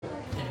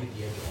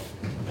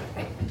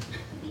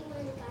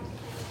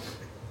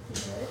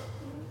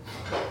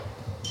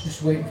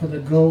Just waiting for the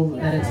go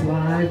that it's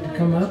live to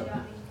come up.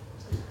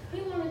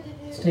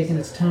 It's taking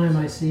its time,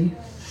 I see.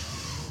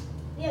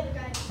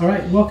 All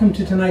right, welcome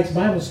to tonight's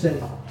Bible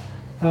study.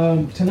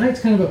 Tonight's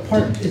kind of a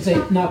part, it's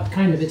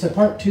a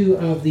part two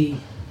of the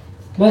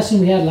lesson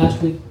we had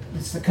last week.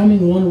 It's the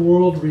coming one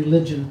world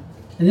religion.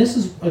 And this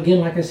is, again,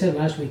 like I said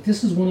last week,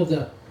 this is one of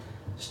the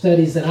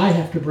studies that I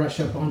have to brush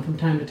up on from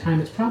time to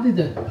time. It's probably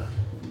the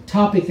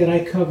topic that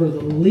I cover the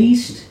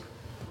least,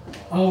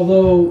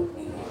 although,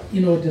 you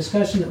know, a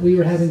discussion that we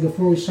were having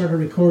before we started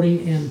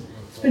recording, and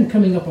it's been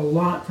coming up a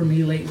lot for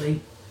me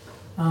lately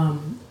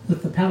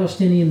with the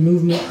Palestinian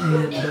movement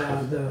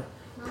and the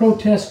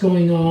protests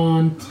going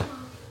on.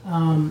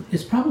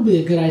 It's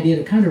probably a good idea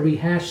to kind of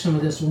rehash some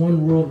of this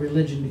one world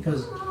religion,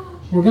 because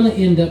we're going to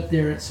end up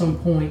there at some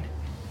point,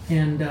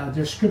 and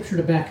there's scripture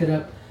to back it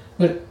up.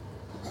 But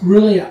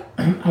really,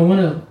 I want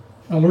to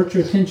alert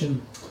your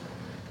attention.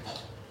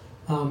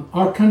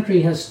 Our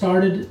country has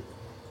started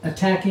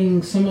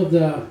attacking some of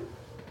the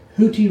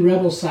Houthi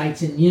rebel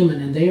sites in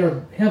Yemen, and they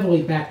are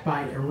heavily backed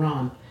by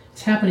Iran.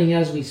 It's happening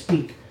as we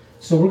speak.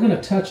 So we're going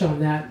to touch on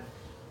that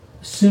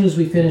as soon as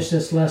we finish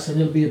this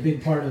lesson. It'll be a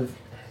big part of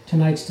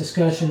tonight's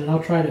discussion, and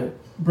I'll try to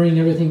bring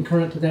everything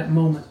current to that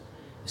moment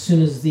as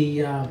soon as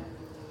the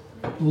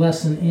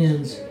lesson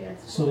ends.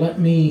 So let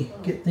me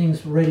get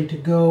things ready to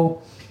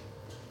go.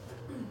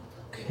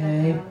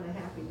 Okay.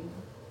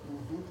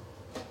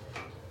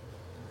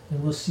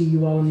 And we'll see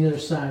you all on the other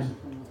side.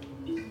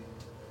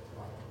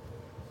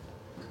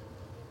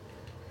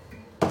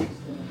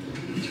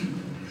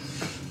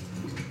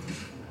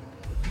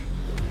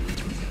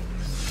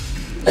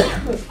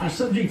 Our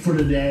subject for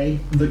today,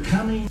 the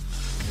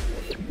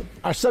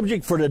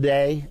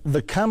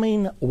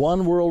coming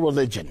one world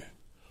religion,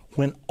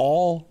 when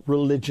all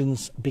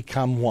religions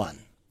become one.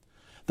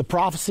 The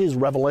prophecy is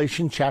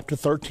Revelation chapter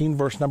 13,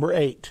 verse number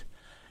 8.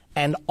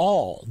 And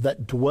all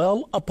that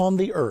dwell upon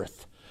the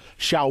earth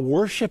shall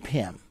worship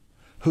him,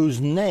 whose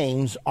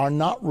names are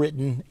not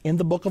written in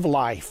the book of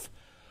life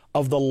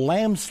of the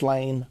Lamb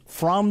slain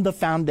from the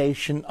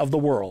foundation of the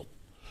world.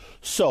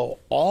 So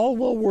all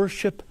will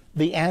worship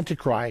the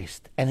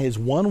Antichrist and his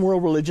one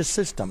world religious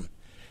system,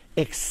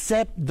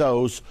 except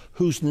those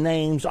whose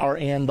names are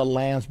in the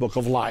Lamb's book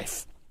of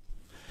life.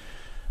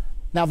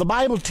 Now, the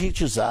Bible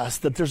teaches us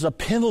that there's a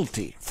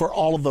penalty for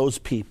all of those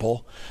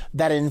people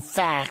that in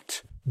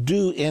fact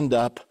do end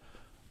up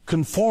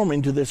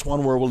conforming to this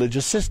one world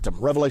religious system.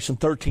 Revelation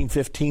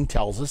 13:15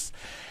 tells us,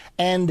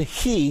 and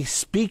he,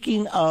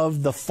 speaking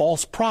of the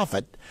false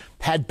prophet,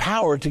 had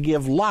power to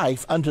give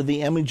life unto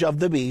the image of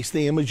the beast,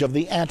 the image of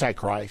the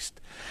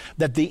Antichrist,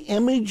 that the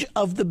image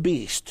of the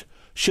beast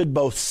should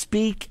both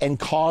speak and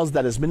cause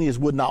that as many as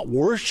would not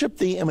worship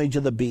the image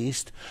of the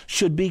beast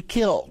should be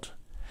killed.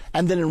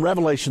 And then in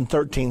Revelation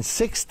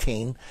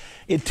 13:16,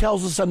 it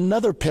tells us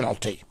another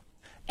penalty.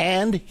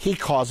 And he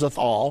causeth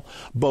all,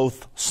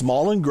 both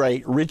small and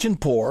great, rich and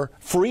poor,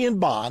 free and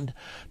bond,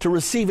 to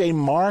receive a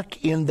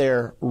mark in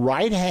their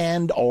right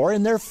hand or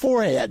in their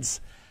foreheads,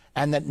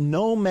 and that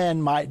no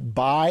man might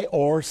buy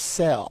or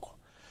sell,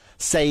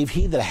 save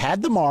he that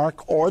had the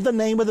mark or the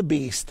name of the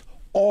beast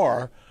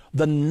or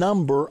the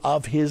number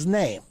of his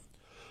name.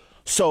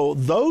 So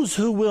those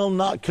who will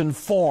not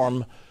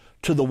conform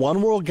to the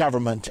one world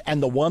government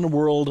and the one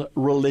world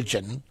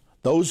religion,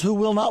 those who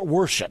will not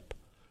worship,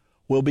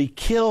 will be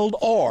killed,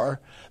 or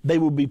they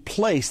will be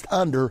placed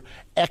under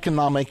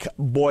economic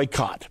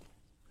boycott.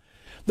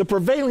 The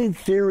prevailing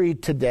theory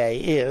today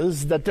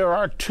is that there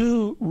are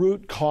two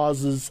root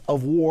causes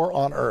of war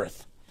on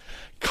earth: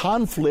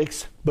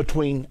 conflicts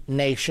between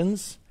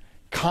nations,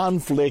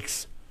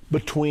 conflicts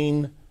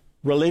between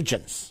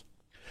religions.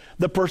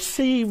 The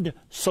perceived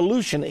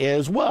solution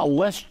is, well,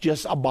 let's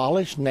just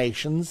abolish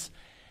nations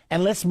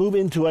and let's move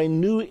into a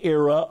new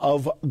era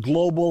of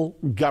global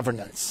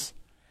governance.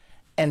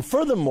 And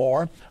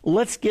furthermore,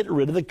 let's get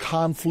rid of the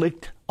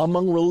conflict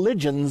among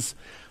religions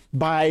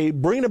by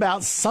bringing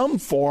about some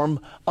form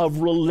of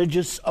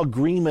religious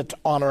agreement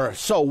on earth.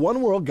 So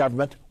one world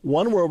government,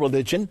 one world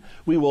religion,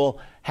 we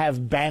will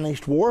have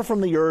banished war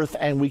from the earth,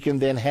 and we can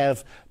then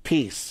have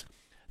peace.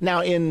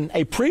 Now, in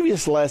a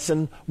previous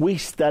lesson, we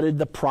studied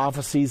the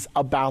prophecies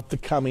about the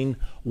coming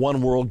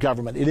one world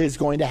government. It is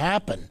going to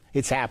happen.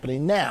 It's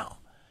happening now.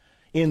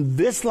 In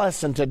this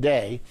lesson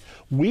today,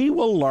 we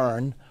will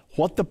learn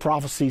what the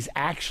prophecies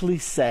actually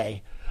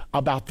say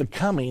about the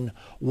coming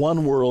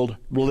one world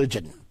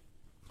religion.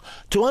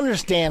 To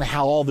understand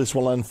how all this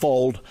will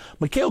unfold,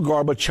 Mikhail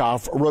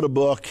Gorbachev wrote a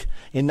book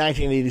in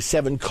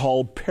 1987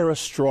 called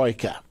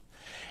Perestroika.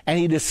 And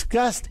he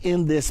discussed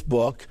in this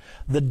book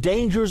the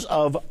dangers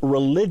of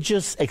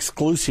religious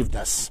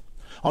exclusiveness.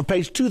 On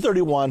page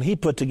 231, he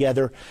put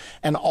together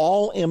an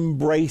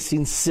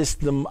all-embracing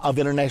system of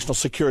international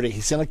security.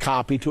 He sent a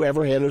copy to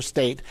every head of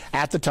state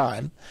at the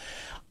time.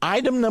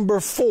 Item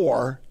number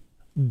 4,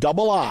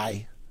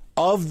 II,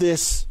 of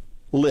this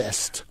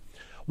list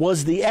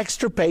was the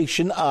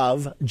extirpation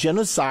of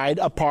genocide,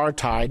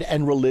 apartheid,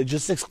 and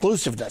religious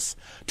exclusiveness.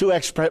 To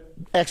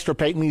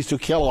extirpate means to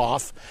kill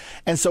off.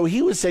 And so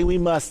he would say we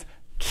must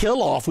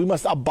kill off, we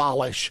must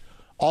abolish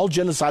all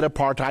genocide,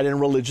 apartheid,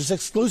 and religious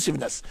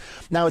exclusiveness.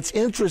 Now, it's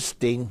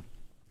interesting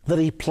that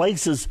he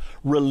places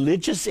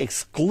religious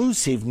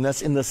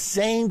exclusiveness in the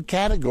same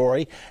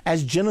category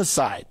as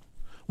genocide.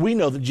 We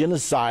know that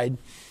genocide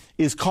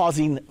is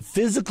causing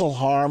physical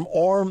harm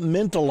or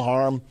mental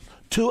harm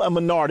to a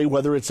minority,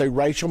 whether it's a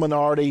racial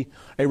minority,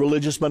 a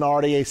religious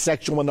minority, a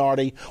sexual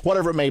minority,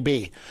 whatever it may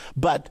be.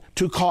 But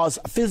to cause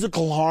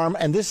physical harm,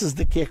 and this is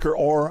the kicker,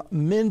 or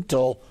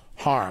mental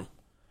harm.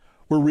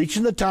 We're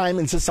reaching the time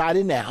in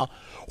society now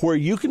where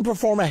you can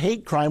perform a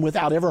hate crime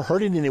without ever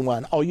hurting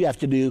anyone. All you have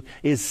to do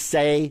is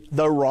say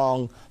the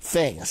wrong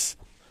things.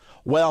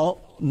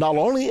 Well, not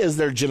only is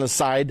there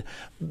genocide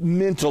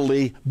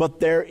mentally, but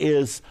there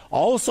is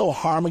also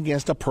harm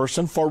against a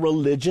person for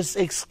religious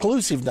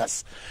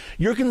exclusiveness.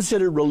 You're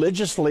considered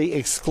religiously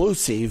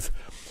exclusive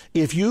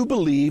if you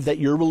believe that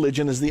your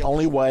religion is the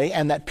only way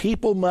and that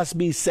people must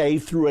be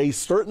saved through a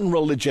certain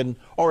religion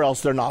or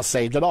else they're not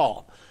saved at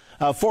all.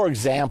 For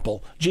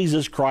example,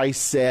 Jesus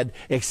Christ said,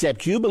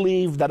 "Except you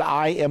believe that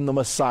I am the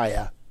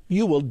Messiah,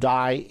 you will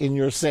die in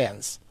your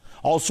sins."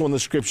 Also in the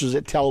scriptures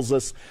it tells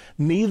us,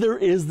 "Neither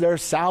is there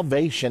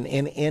salvation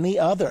in any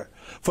other,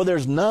 for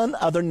there's none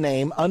other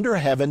name under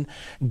heaven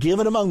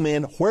given among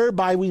men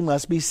whereby we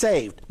must be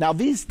saved." Now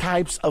these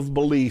types of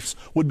beliefs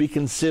would be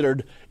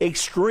considered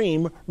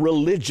extreme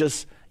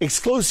religious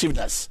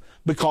exclusiveness.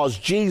 Because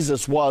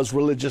Jesus was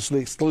religiously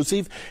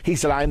exclusive. He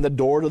said, "I am the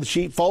door to the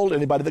sheepfold.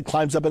 Anybody that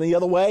climbs up any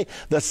other way,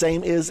 the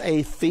same is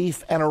a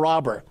thief and a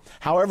robber."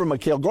 However,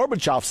 Mikhail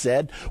Gorbachev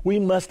said, we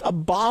must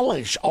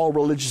abolish all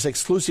religious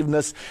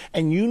exclusiveness,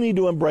 and you need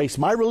to embrace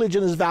my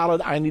religion is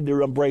valid. I need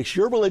to embrace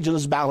your religion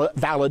is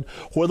valid,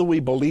 whether we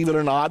believe it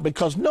or not,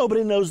 because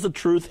nobody knows the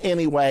truth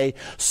anyway,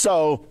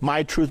 so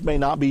my truth may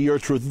not be your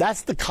truth.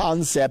 That's the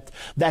concept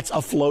that's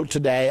afloat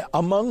today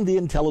among the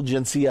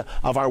intelligentsia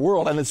of our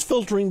world, and it's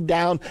filtering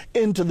down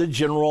into the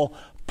general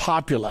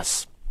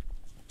populace.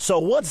 So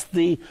what's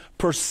the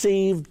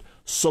perceived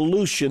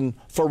solution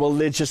for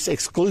religious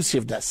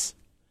exclusiveness?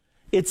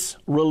 It's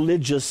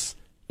religious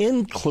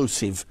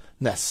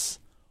inclusiveness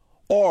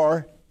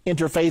or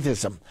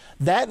interfaithism.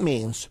 That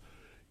means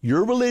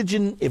your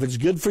religion, if it's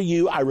good for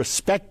you, I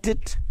respect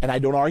it and I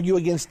don't argue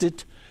against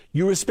it.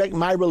 You respect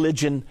my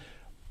religion.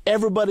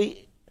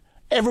 Everybody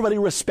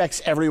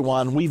respects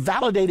everyone. We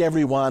validate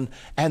everyone,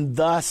 and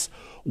thus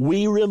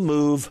we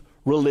remove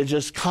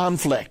religious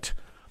conflict.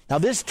 Now,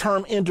 this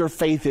term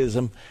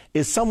interfaithism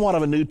is somewhat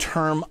of a new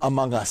term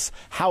among us.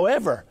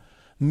 However,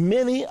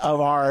 many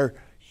of our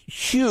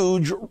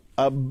huge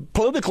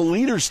political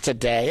leaders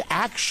today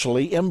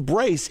actually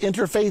embrace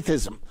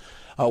interfaithism.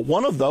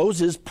 One of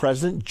those is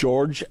President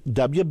George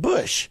W.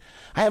 Bush.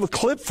 I have a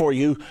clip for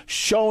you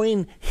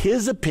showing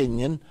his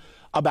opinion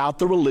about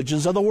the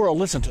religions of the world.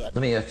 Listen to it.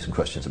 Let me ask you some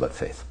questions about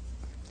faith,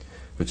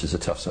 which is a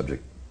tough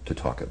subject to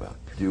talk about.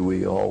 Do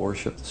we all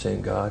worship the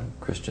same God,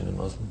 Christian and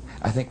Muslim?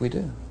 I think we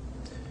do.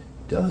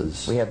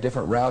 We have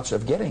different routes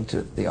of getting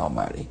to the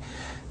Almighty.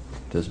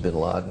 Does bin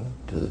Laden,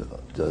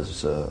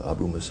 does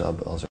Abu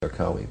Musab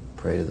al-Zarqawi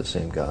pray to the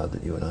same God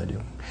that you and I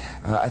do?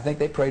 I think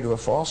they pray to a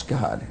false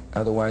God.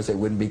 Otherwise, they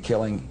wouldn't be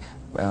killing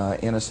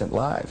innocent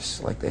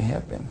lives like they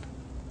have been.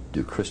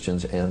 Do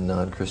Christians and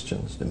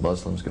non-Christians, do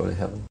Muslims go to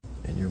heaven,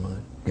 in your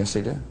mind? Yes,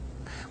 they do.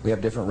 We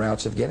have different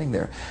routes of getting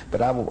there.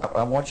 But I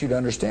want you to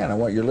understand, I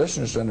want your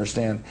listeners to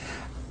understand,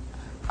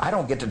 I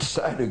don't get to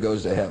decide who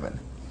goes to heaven.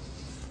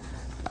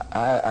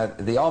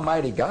 The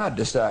Almighty God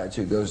decides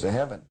who goes to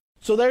heaven.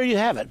 So there you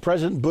have it.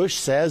 President Bush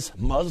says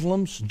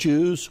Muslims,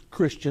 Jews,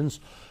 Christians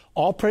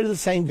all pray to the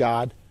same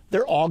God.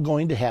 They're all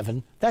going to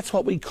heaven. That's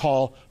what we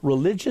call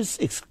religious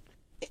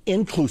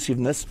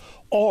inclusiveness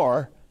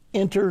or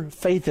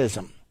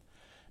interfaithism.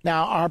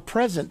 Now, our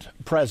present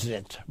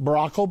president,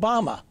 Barack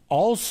Obama,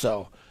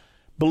 also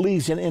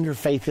believes in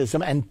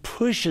interfaithism and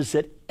pushes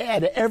it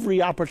at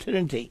every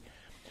opportunity.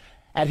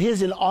 At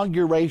his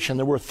inauguration,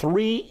 there were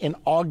 3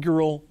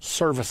 inaugural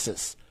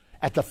services.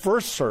 At the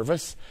first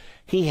service,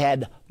 he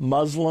had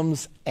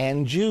Muslims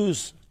and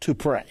Jews to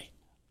pray.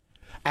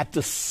 At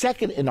the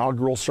second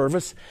inaugural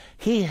service,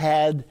 he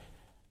had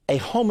a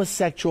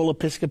homosexual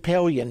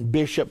Episcopalian,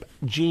 Bishop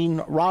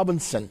Gene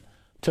Robinson,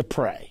 to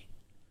pray.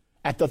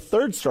 At the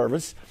third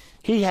service,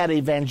 he had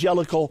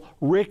evangelical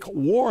Rick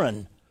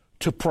Warren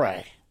to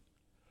pray.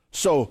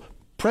 So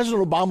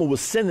President Obama was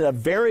sending a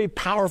very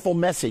powerful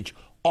message.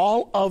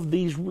 All of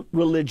these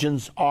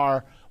religions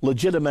are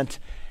legitimate,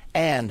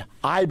 and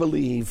I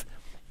believe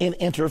in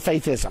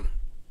interfaithism.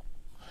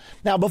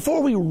 Now,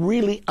 before we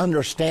really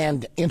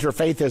understand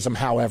interfaithism,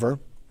 however,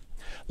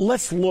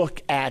 let's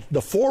look at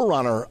the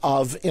forerunner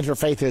of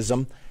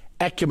interfaithism,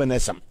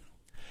 ecumenism.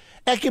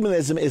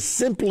 Ecumenism is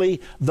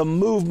simply the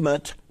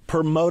movement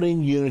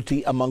promoting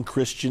unity among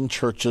Christian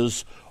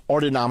churches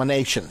or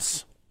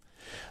denominations.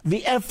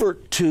 The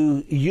effort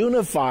to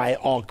unify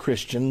all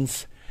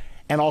Christians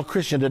and all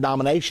Christian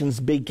denominations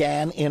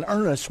began in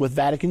earnest with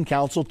Vatican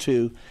Council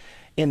II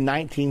in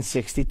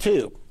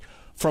 1962.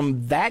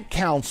 From that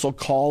council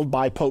called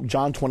by Pope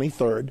John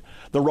XXIII,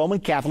 the Roman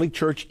Catholic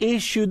Church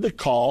issued the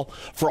call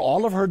for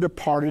all of her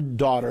departed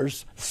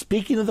daughters,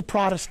 speaking of the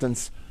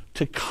Protestants,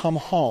 to come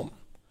home.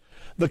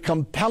 The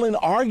compelling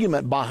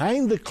argument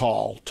behind the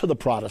call to the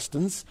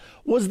Protestants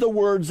was the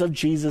words of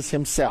Jesus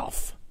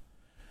himself,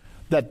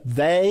 that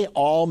they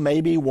all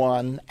may be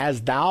one,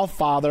 as thou,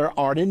 Father,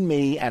 art in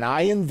me, and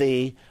I in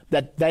thee,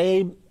 that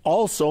they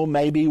also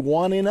may be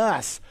one in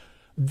us,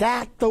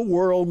 that the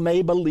world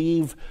may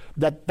believe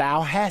that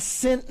thou hast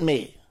sent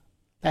me.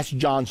 That's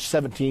John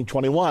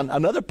 17:21.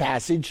 Another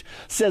passage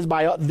says,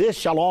 by this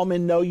shall all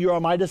men know you are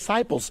my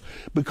disciples,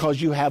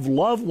 because you have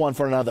loved one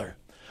for another.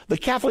 The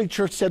Catholic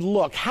Church said,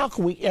 look, how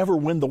can we ever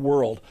win the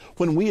world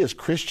when we as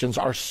Christians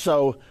are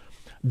so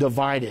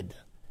divided?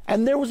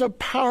 And there was a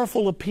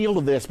powerful appeal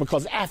to this,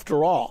 because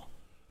after all,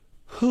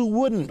 who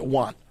wouldn't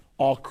want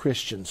all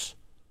Christians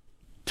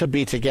to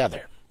be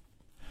together?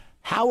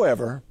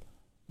 However,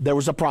 there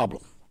was a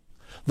problem.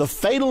 The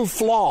fatal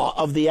flaw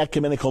of the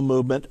ecumenical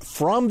movement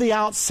from the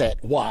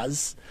outset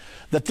was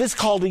that this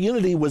call to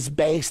unity was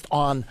based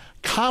on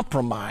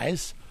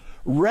compromise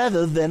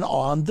rather than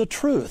on the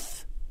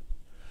truth.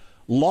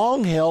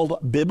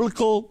 Long-held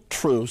biblical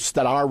truths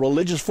that our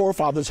religious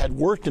forefathers had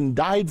worked and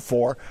died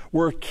for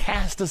were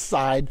cast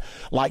aside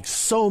like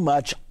so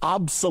much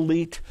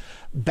obsolete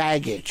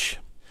baggage.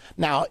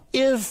 Now,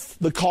 if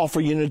the call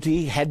for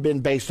unity had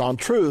been based on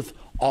truth,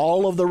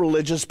 all of the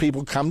religious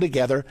people come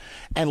together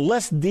and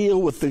let's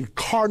deal with the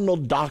cardinal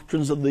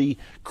doctrines of the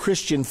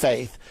Christian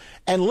faith,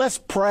 and let's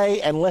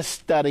pray and let's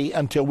study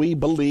until we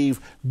believe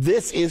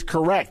this is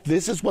correct.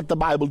 This is what the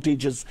Bible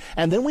teaches.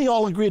 And then we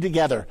all agree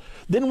together.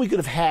 Then we could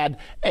have had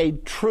a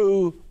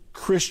true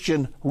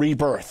Christian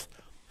rebirth.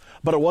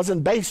 But it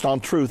wasn't based on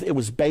truth. It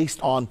was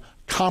based on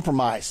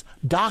compromise.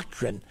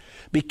 Doctrine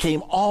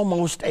became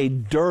almost a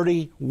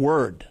dirty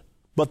word.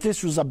 But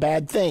this was a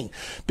bad thing,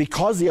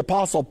 because the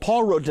Apostle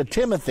Paul wrote to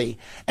Timothy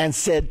and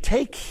said,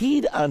 take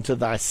heed unto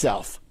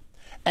thyself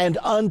and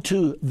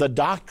unto the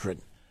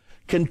doctrine.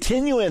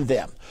 Continue in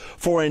them,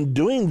 for in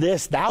doing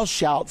this thou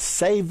shalt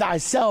save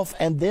thyself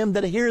and them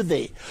that hear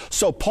thee.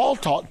 So Paul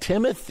taught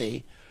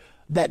Timothy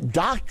that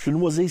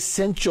doctrine was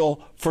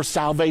essential for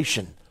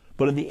salvation.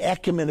 But in the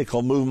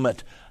ecumenical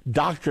movement,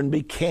 doctrine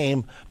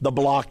became the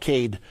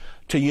blockade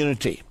to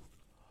unity.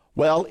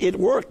 Well, it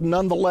worked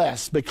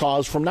nonetheless,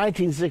 because from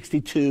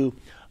 1962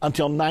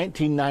 until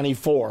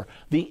 1994,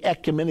 the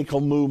ecumenical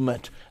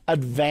movement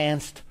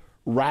advanced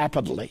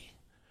rapidly.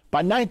 By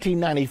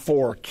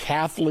 1994,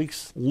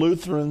 Catholics,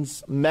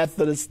 Lutherans,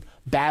 Methodists,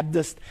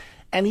 Baptists,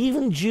 and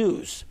even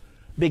Jews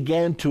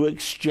began to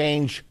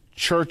exchange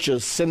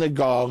churches,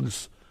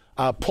 synagogues,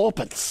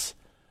 pulpits.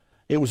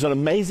 It was an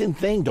amazing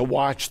thing to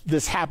watch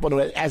this happen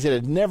as it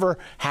had never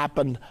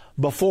happened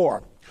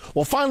before.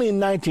 Well, finally in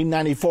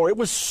 1994, it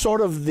was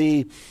sort of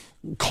the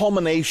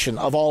culmination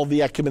of all of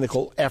the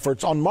ecumenical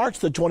efforts. On March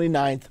the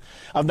 29th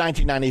of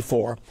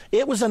 1994,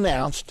 it was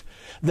announced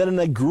that an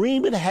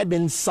agreement had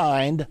been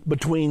signed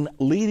between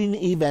leading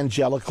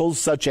evangelicals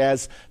such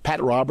as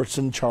Pat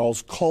Robertson,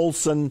 Charles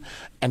Colson,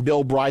 and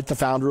Bill Bright, the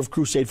founder of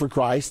Crusade for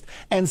Christ,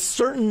 and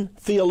certain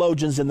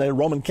theologians in the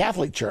Roman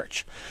Catholic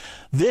Church.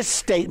 This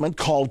statement,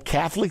 called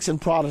Catholics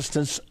and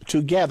Protestants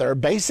Together,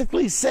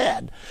 basically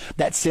said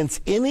that since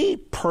any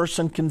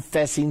person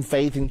confessing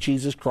faith in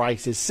Jesus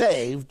Christ is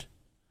saved,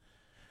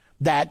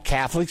 that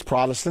Catholics,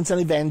 Protestants,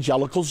 and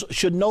evangelicals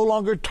should no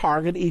longer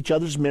target each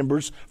other's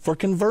members for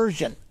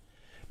conversion.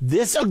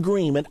 This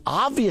agreement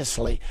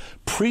obviously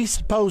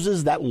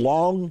presupposes that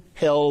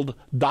long-held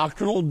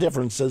doctrinal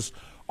differences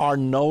are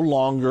no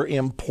longer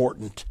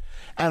important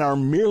and are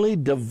merely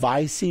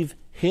divisive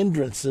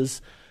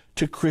hindrances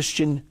to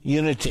Christian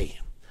unity.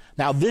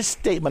 Now, this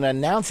statement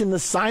announcing the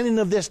signing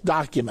of this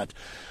document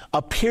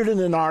appeared in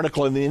an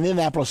article in the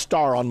Indianapolis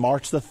Star on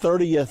March the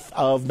 30th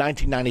of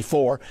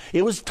 1994.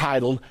 It was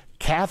titled,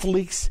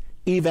 Catholics,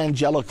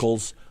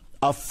 Evangelicals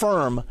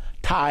Affirm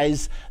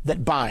Ties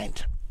That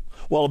Bind.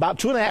 Well, about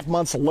 2.5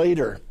 months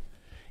later,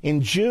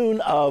 in June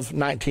of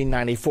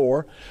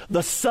 1994,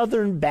 the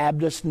Southern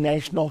Baptist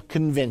National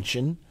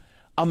Convention,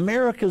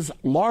 America's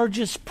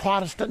largest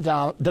Protestant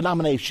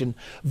denomination,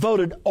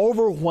 voted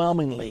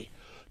overwhelmingly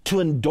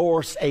to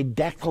endorse a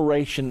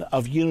declaration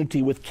of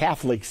unity with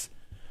Catholics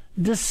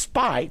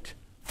despite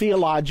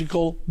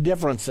theological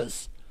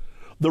differences.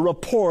 The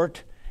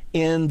report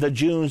in the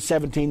June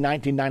 17,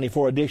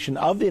 1994 edition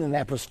of the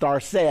Indianapolis Star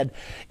said,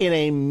 in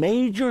a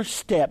major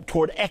step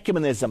toward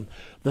ecumenism,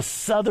 the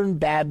Southern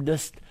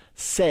Baptist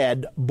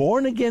said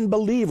born-again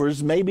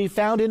believers may be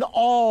found in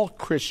all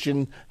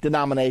Christian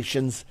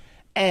denominations,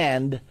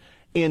 and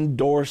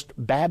endorsed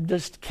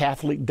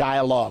Baptist-Catholic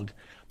dialogue.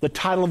 The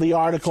title of the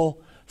article,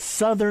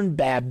 Southern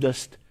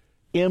Baptist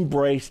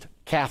Embraced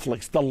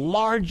Catholics, the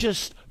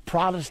largest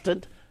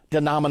Protestant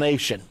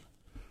denomination.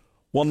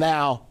 Well,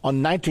 now,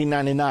 on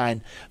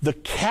 1999, the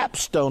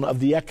capstone of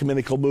the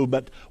ecumenical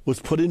movement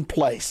was put in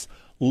place.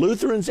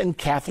 Lutherans and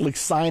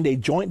Catholics signed a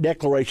joint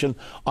declaration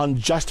on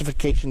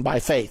justification by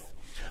faith.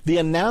 The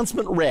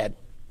announcement read,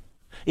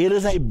 it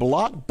is a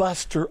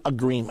blockbuster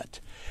agreement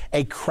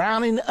a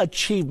crowning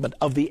achievement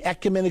of the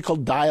ecumenical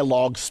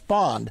dialogue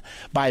spawned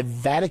by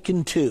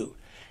Vatican II,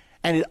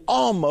 and it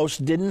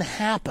almost didn't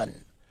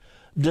happen.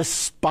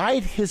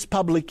 Despite his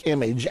public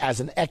image as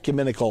an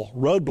ecumenical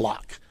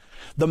roadblock,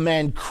 the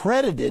man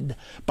credited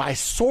by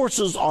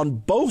sources on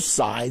both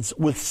sides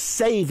with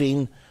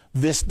saving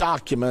this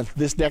document,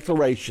 this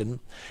declaration,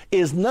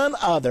 is none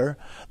other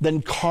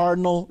than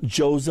Cardinal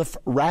Joseph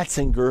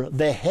Ratzinger,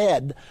 the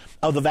head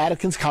of the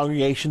Vatican's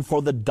Congregation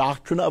for the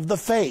Doctrine of the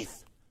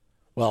Faith.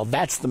 Well,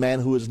 that's the man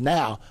who is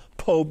now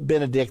Pope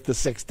Benedict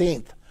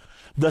XVI.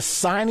 The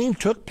signing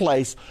took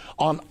place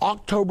on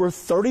October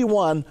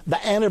 31,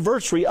 the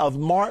anniversary of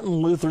Martin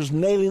Luther's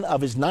nailing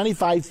of his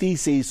 95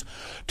 Theses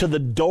to the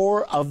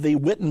door of the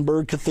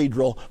Wittenberg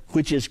Cathedral,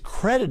 which is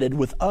credited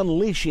with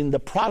unleashing the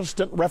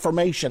Protestant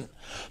Reformation.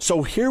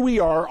 So here we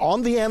are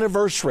on the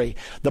anniversary.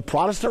 The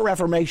Protestant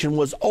Reformation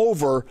was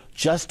over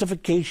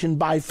justification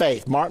by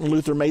faith. Martin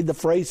Luther made the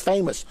phrase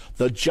famous,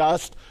 "The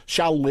just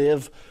shall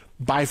live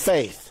by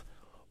faith."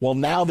 Well,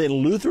 now then,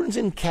 Lutherans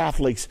and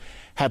Catholics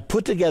have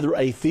put together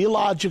a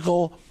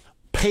theological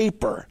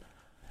paper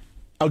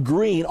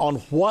agreeing on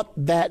what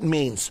that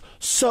means.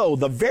 So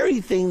the very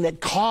thing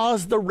that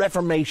caused the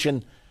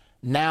Reformation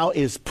now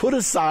is put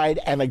aside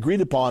and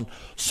agreed upon.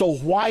 So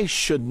why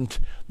shouldn't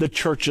the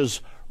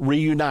churches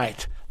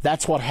reunite?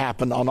 That's what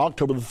happened on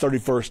October the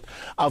 31st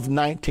of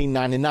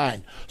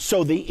 1999.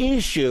 So the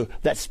issue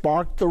that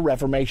sparked the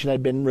Reformation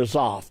had been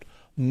resolved.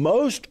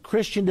 Most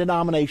Christian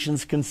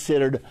denominations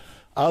considered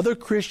other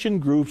Christian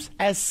groups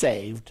as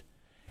saved.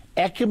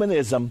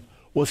 Ecumenism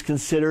was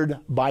considered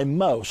by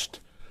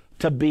most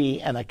to be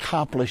an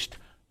accomplished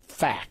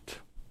fact.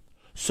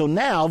 So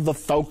now the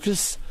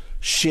focus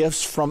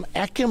shifts from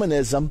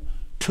ecumenism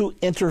to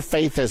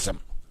interfaithism.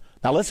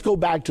 Now let's go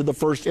back to the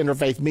first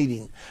interfaith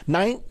meeting.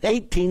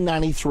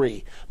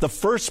 1893, the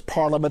first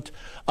parliament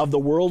of the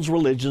world's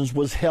religions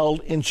was held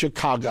in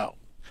Chicago.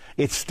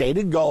 Its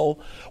stated goal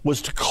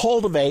was to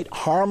cultivate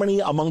harmony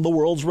among the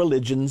world's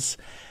religions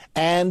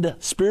and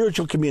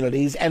spiritual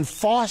communities and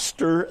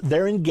foster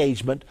their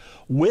engagement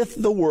with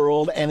the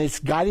world and its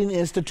guiding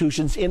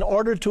institutions in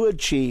order to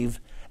achieve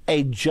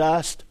a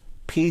just,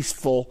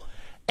 peaceful,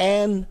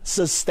 and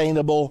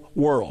sustainable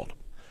world.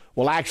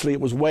 Well, actually, it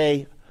was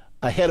way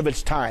ahead of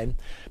its time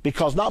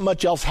because not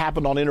much else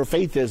happened on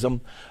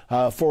interfaithism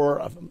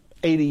for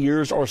 80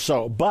 years or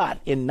so. But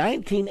in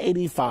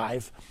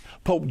 1985,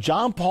 Pope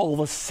John Paul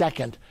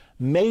II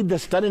made the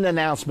stunning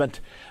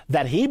announcement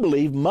that he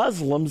believed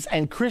Muslims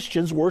and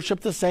Christians worship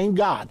the same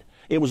God.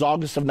 It was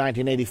August of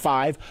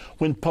 1985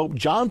 when Pope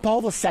John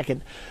Paul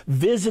II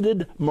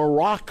visited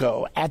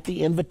Morocco at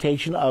the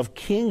invitation of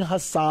King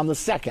Hassan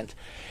II.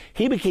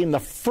 He became the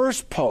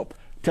first pope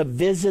to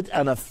visit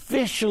an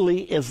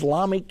officially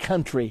Islamic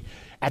country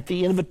at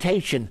the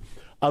invitation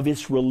of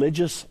its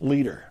religious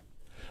leader.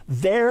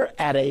 There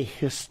at a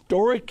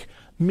historic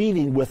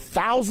meeting with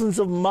thousands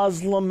of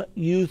Muslim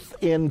youth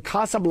in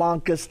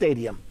Casablanca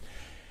Stadium,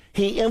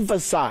 he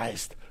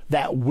emphasized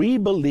that we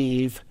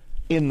believe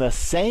in the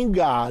same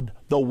God,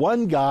 the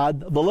one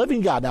God, the living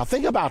God. Now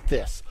think about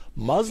this.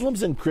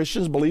 Muslims and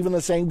Christians believe in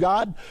the same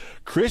God.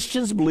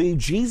 Christians believe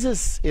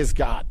Jesus is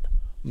God.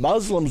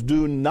 Muslims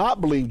do not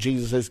believe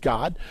Jesus is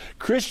God.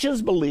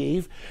 Christians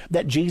believe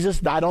that Jesus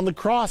died on the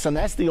cross, and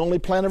that's the only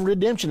plan of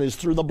redemption is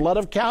through the blood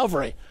of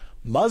Calvary.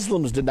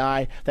 Muslims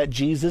deny that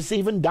Jesus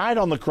even died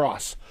on the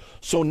cross.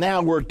 So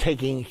now we're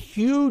taking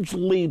huge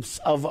leaps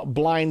of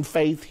blind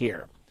faith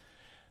here.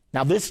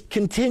 Now this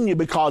continued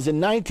because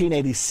in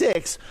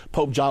 1986,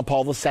 Pope John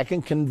Paul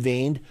II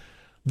convened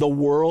the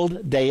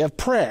World Day of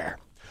Prayer.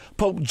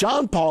 Pope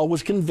John Paul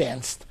was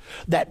convinced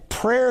that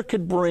prayer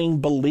could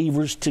bring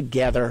believers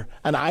together,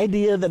 an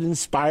idea that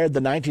inspired the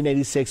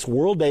 1986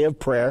 World Day of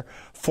Prayer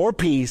for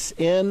Peace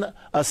in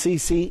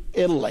Assisi,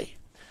 Italy.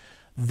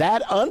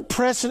 That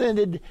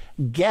unprecedented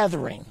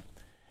gathering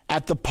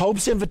at the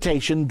Pope's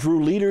invitation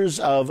drew leaders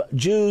of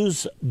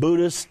Jews,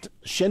 Buddhists,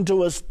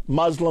 Shintoists,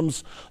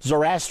 Muslims,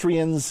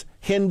 Zoroastrians,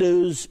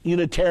 Hindus,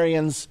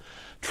 Unitarians,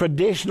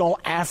 traditional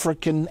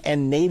African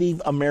and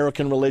Native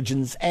American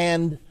religions,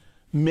 and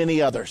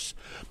many others.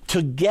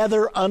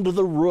 Together under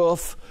the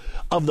roof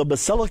of the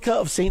Basilica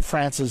of St.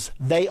 Francis,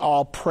 they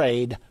all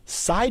prayed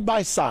side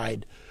by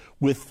side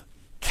with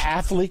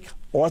Catholic,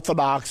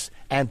 Orthodox,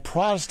 and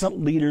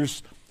Protestant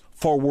leaders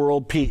for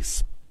world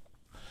peace.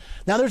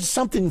 Now, there's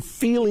something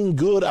feeling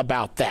good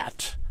about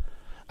that.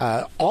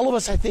 All of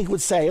us, I think,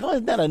 would say, oh,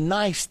 isn't that a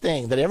nice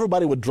thing that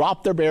everybody would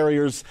drop their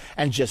barriers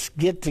and just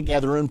get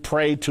together and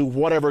pray to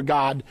whatever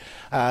God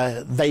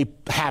they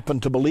happen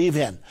to believe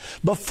in.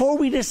 Before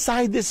we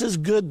decide this is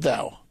good,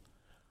 though,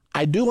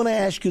 I do want to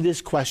ask you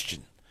this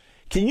question.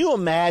 Can you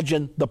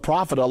imagine the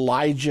prophet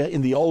Elijah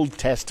in the Old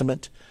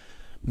Testament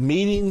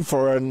meeting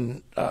for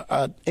an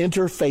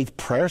interfaith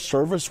prayer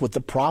service with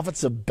the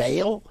prophets of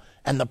Baal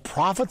and the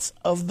prophets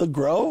of the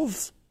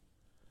groves?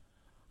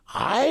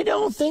 I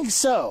don't think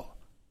so.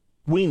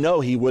 We know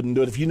he wouldn't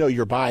do it if you know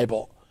your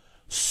Bible.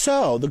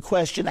 So the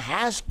question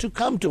has to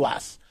come to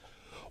us.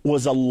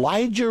 Was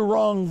Elijah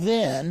wrong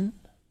then?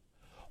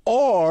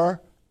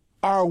 Or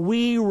Are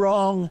we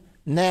wrong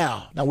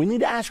now? Now, we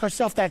need to ask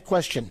ourselves that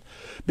question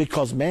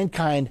because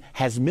mankind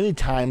has many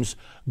times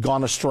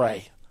gone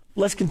astray.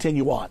 Let's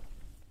continue on.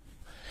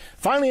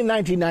 Finally, in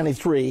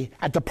 1993,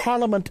 at the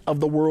Parliament of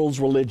the World's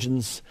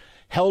Religions,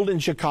 held in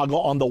Chicago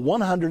on the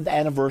 100th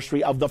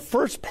anniversary of the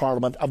first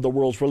Parliament of the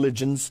World's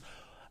Religions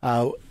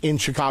in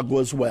Chicago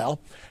as well,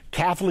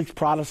 Catholics,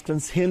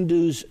 Protestants,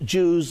 Hindus,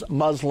 Jews,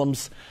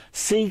 Muslims,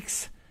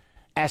 Sikhs,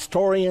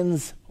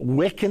 Astorians,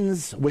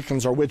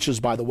 Wiccans are witches,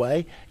 by the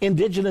way,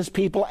 indigenous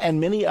people, and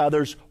many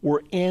others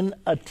were in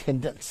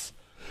attendance.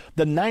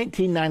 The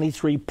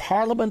 1993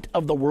 Parliament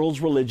of the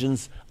World's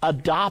Religions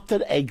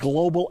adopted a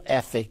global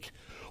ethic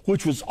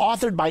which was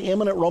authored by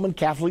eminent Roman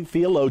Catholic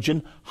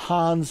theologian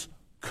Hans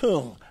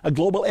Küng. A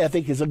global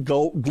ethic is a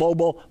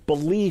global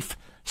belief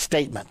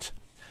statement.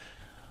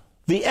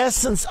 The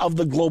essence of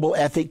the global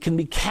ethic can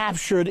be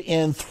captured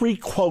in 3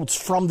 quotes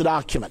from the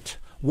document.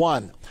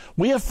 1,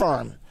 we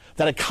affirm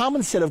that a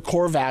common set of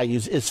core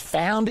values is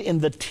found in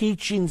the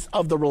teachings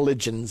of the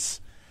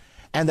religions,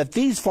 and that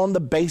these form the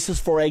basis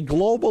for a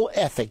global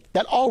ethic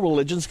that all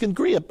religions can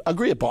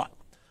agree upon.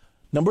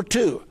 Number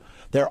 2,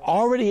 there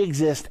already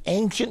exist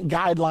ancient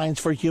guidelines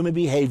for human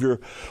behavior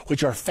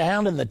which are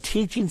found in the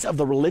teachings of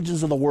the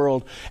religions of the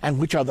world and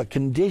which are the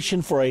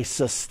condition for a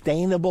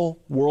sustainable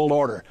world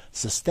order.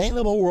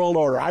 Sustainable world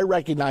order. I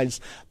recognize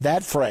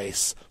that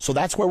phrase. So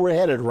that's where we're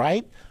headed,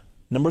 right?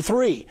 Number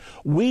 3,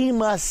 we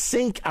must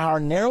sink our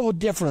narrow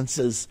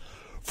differences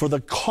for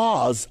the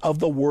cause of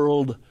the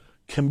world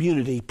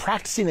community,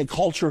 practicing a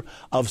culture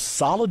of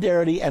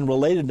solidarity and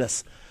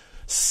relatedness.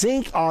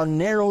 Sink our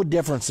narrow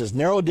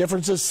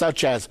differences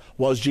such as,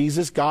 was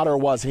Jesus God or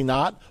was he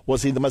not?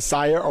 Was he the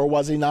Messiah or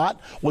was he not?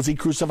 Was he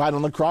crucified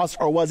on the cross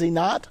or was he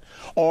not?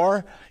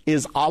 Or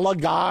is Allah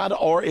God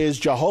or is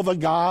Jehovah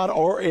God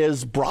or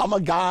is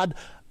Brahma God?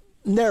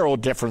 Narrow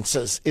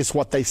differences is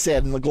what they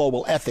said in the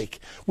global ethic.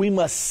 We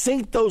must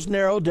sink those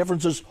narrow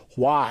differences.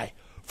 Why?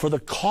 For the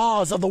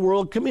cause of the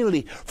world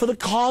community, for the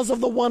cause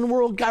of the one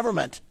world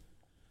government.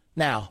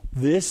 Now,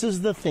 this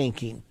is the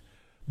thinking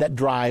that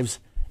drives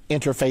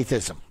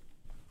interfaithism.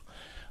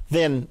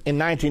 Then, in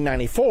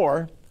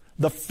 1994,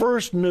 the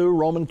first new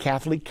Roman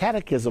Catholic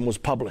Catechism was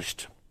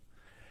published.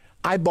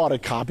 I bought a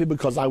copy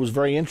because I was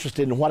very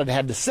interested in what it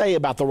had to say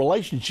about the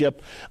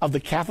relationship of the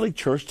Catholic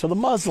Church to the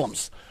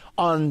Muslims.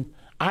 On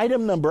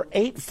item number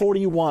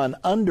 841,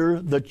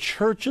 under the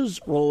Church's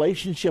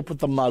relationship with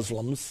the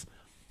Muslims,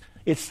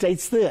 it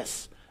states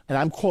this, and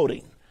I'm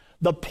quoting,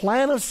 "The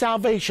plan of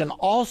salvation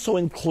also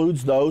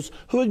includes those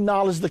who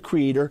acknowledge the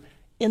Creator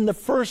in the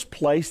first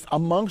place,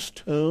 amongst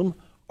whom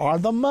are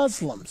the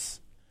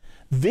Muslims.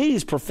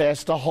 These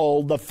profess to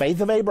hold the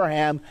faith of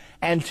Abraham,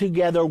 and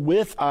together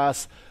with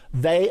us,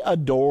 they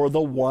adore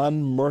the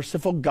one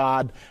merciful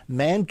God,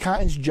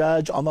 mankind's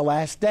judge on the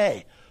last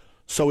day."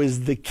 So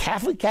is the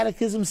Catholic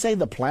Catechism say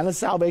the plan of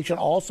salvation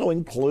also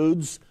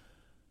includes,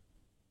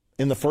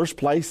 in the first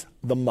place,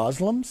 the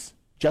Muslims,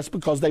 just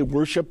because they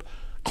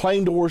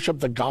claim to worship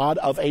the God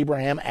of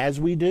Abraham as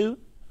we do?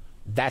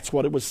 That's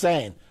what it was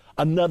saying.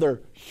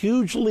 Another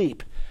huge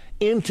leap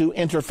into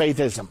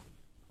interfaithism.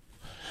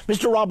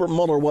 Mr. Robert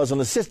Mueller was an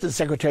assistant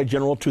secretary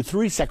general to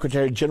 3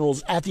 secretary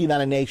generals at the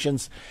United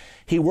Nations.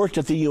 He worked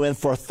at the UN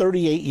for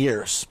 38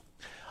 years.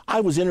 I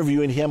was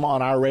interviewing him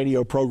on our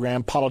radio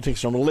program,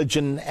 Politics and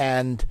Religion,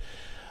 and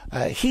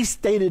he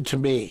stated to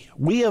me,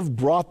 we have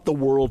brought the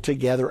world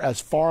together as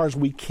far as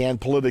we can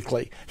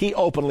politically. He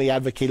openly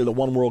advocated a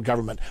one world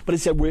government, but he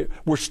said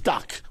we're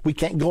stuck. We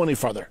can't go any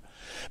further.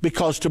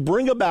 Because to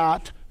bring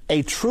about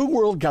a true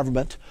world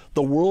government,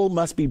 the world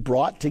must be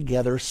brought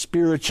together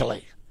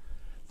spiritually.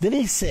 Then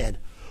he said,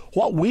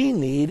 what we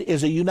need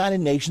is a United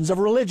Nations of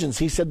religions.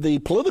 He said the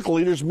political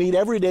leaders meet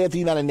every day at the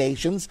United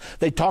Nations.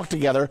 They talk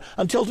together.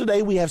 Until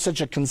today, we have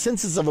such a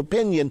consensus of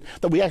opinion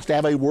that we actually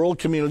have a world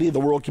community. The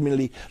world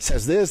community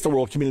says this, the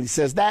world community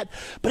says that.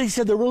 But he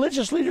said the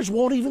religious leaders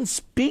won't even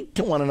speak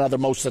to one another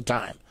most of the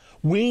time.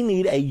 We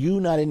need a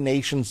United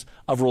Nations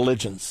of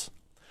religions.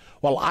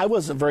 Well, I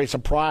wasn't very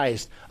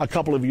surprised a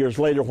couple of years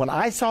later when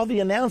I saw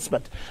the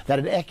announcement that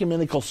an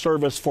ecumenical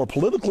service for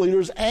political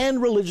leaders and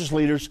religious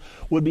leaders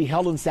would be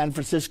held in San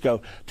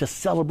Francisco to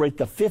celebrate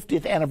the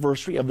 50th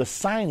anniversary of the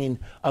signing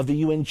of the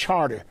UN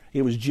Charter.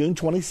 It was June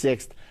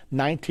 26,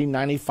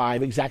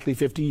 1995, exactly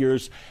 50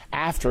 years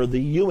after the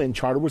UN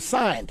Charter was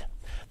signed.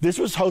 This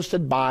was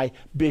hosted by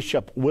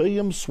Bishop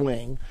William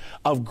Swing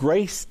of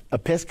Grace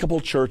Episcopal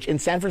Church in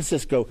San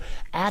Francisco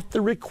at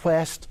the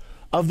request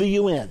of the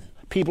UN.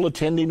 People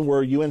attending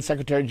were UN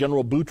Secretary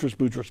General Boutros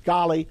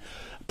Boutros-Ghali,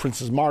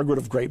 Princess Margaret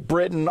of Great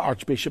Britain,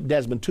 Archbishop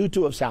Desmond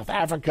Tutu of South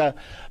Africa,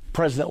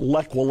 President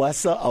Lech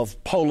Walesa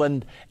of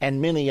Poland,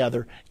 and many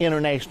other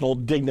international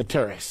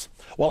dignitaries.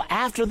 Well,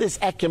 after this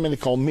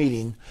ecumenical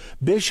meeting,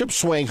 Bishop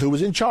Swing, who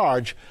was in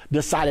charge,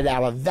 decided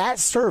out of that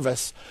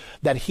service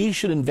that he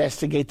should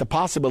investigate the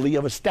possibility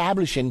of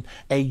establishing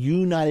a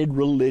United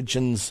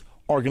Religions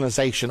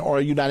Organization, or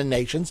a United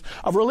Nations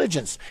of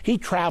Religions. He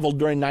traveled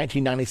during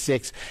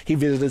 1996. He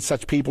visited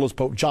such people as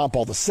Pope John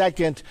Paul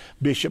II,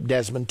 Bishop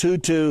Desmond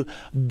Tutu,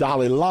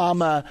 Dalai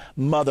Lama,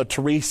 Mother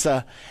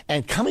Teresa,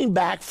 and coming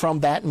back from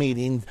that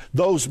meeting,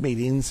 those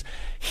meetings,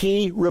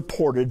 he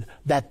reported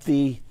that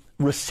the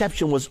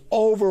reception was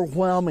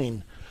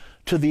overwhelming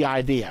to the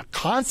idea.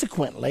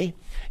 Consequently,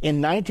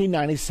 in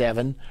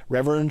 1997,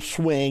 Reverend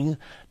Swing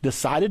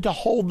decided to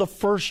hold the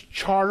first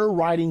charter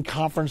writing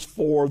conference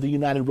for the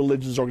United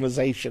Religions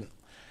Organization.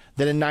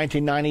 Then in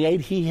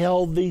 1998, he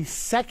held the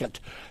second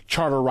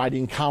charter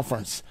writing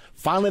conference.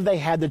 Finally, they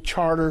had the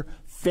charter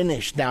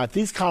finished. Now, at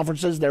these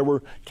conferences, there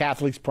were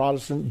Catholics,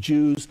 Protestants,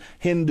 Jews,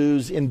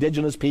 Hindus,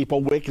 indigenous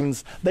people,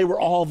 Wiccans. They were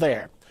all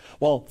there.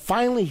 Well,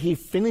 finally, he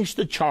finished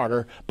the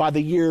charter by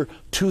the year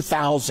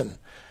 2000.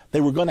 They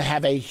were going to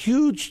have a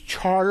huge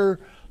charter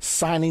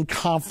signing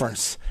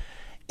conference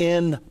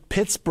in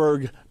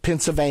Pittsburgh,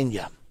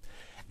 Pennsylvania.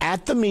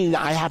 At the meeting,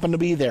 I happened to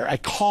be there. A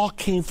call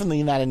came from the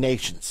United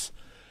Nations.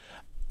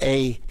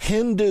 A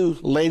Hindu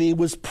lady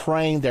was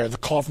praying there. The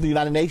call from the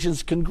United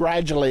Nations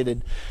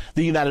congratulated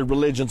the United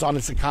Religions on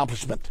its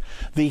accomplishment.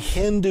 The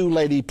Hindu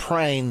lady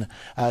praying,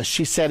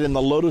 she sat in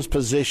the lotus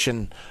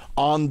position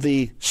on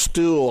the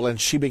stool,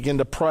 and she began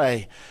to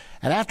pray.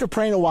 And after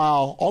praying a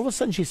while, all of a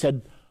sudden she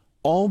said,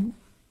 Om.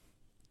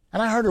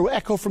 And I heard her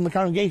echo from the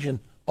congregation,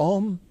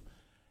 Om.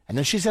 And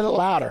then she said it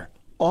louder,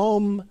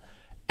 Om.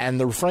 And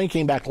the refrain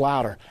came back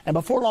louder. And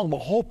before long, the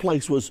whole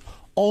place was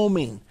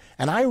oming.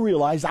 And I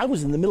realized I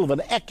was in the middle of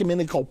an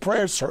ecumenical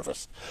prayer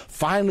service.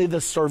 Finally,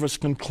 the service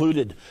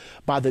concluded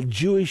by the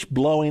Jewish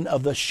blowing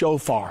of the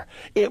shofar.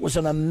 It was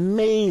an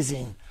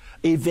amazing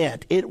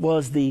event. It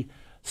was the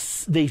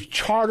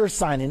charter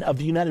signing of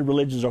the United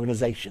Religions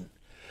Organization.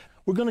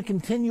 We're going to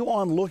continue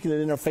on looking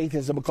at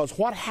interfaithism because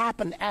what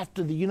happened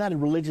after the United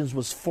Religions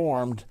was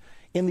formed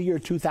in the year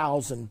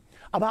 2000,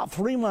 about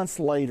 3 months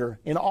later,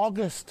 in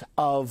August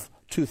of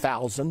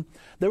 2000,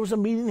 there was a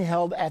meeting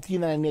held at the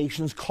United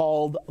Nations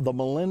called the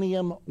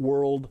Millennium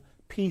World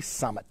Peace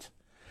Summit.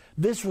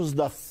 This was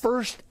the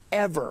first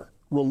ever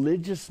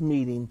religious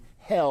meeting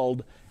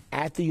held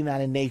at the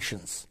United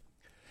Nations.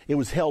 It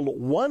was held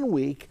 1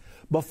 week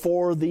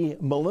before the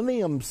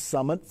Millennium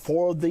Summit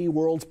for the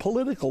world's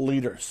political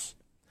leaders.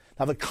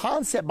 Now, the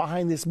concept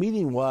behind this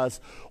meeting was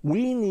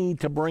we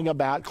need to bring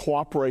about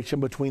cooperation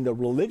between the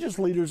religious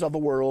leaders of the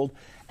world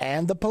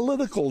and the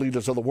political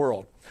leaders of the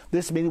world.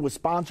 This meeting was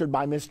sponsored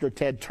by Mr.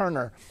 Ted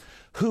Turner,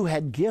 who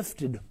had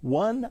gifted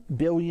 $1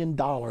 billion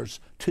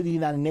to the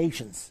United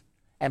Nations.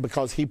 And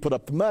because he put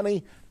up the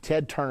money,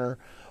 Ted Turner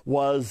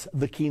was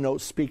the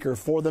keynote speaker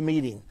for the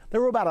meeting.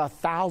 There were about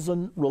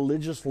 1,000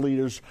 religious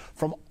leaders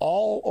from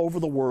all over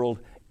the world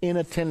in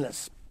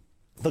attendance.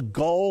 The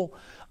goal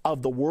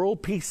of the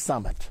World Peace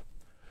Summit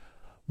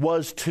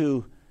was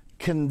to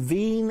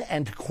convene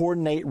and to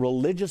coordinate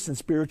religious and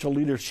spiritual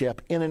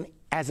leadership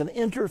as an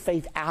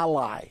interfaith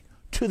ally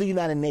to the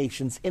United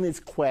Nations in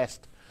its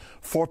quest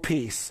for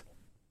peace,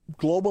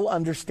 global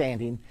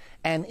understanding,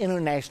 and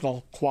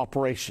international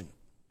cooperation.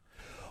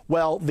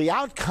 Well, the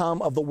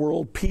outcome of the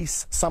World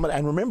Peace Summit,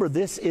 and remember,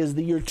 this is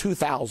the year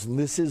 2000.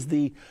 This is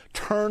the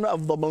turn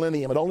of the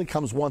millennium. It only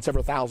comes once every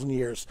 1,000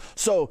 years.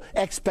 So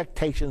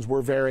expectations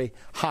were very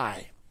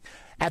high.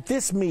 At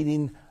this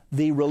meeting,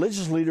 the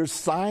religious leaders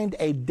signed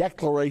a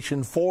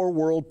declaration for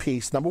world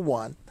peace, number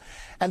one,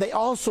 and they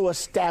also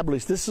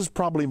established, this is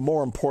probably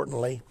more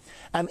importantly,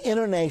 an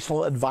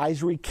International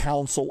Advisory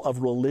Council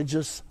of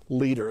Religious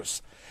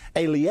Leaders,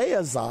 a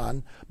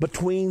liaison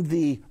between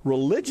the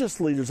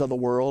religious leaders of the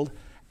world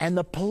and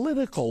the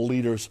political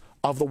leaders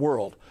of the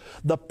world.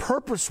 The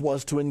purpose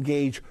was to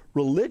engage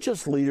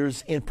religious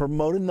leaders in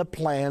promoting the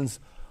plans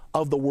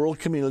of the world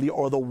community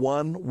or the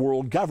one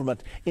world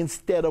government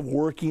instead of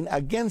working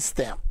against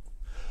them.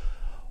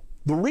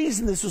 The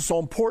reason this is so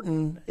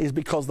important is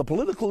because the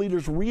political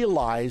leaders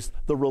realized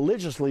the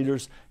religious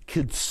leaders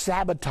could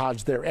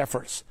sabotage their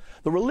efforts.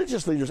 The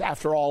religious leaders,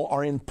 after all,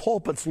 are in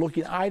pulpits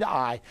looking eye to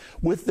eye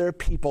with their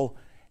people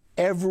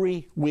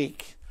every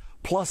week.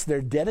 Plus, they're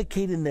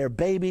dedicating their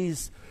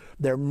babies,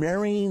 they're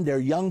marrying their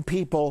young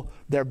people,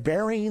 they're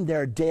burying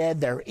their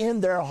dead, they're in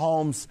their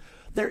homes.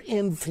 Their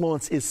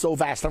influence is so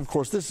vast. And of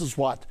course, this is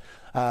what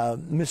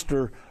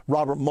Mr.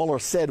 Robert Mueller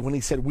said when he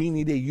said we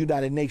need a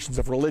United Nations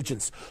of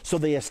Religions. So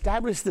they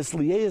established this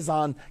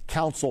liaison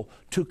council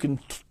to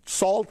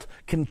consult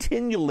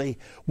continually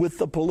with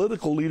the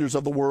political leaders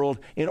of the world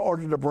in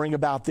order to bring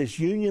about this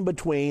union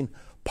between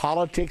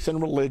politics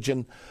and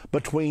religion,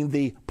 between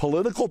the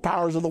political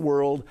powers of the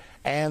world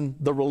and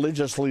the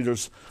religious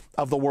leaders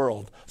of the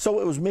world. So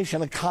it was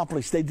mission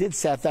accomplished. They did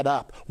set that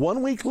up.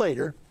 1 week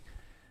later,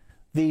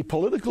 the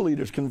political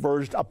leaders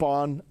converged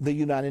upon the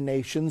United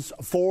Nations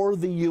for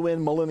the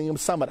UN Millennium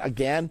Summit.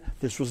 Again,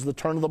 this was the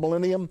turn of the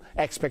millennium.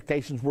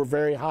 Expectations were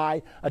very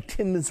high.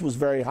 Attendance was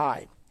very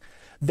high.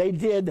 They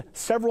did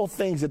several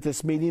things at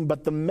this meeting,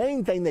 but the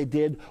main thing they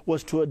did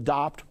was to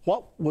adopt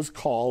what was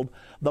called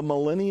the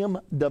Millennium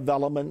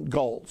Development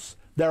Goals.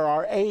 There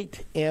are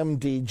 8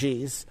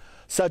 MDGs,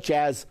 such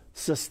as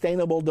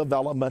sustainable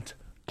development,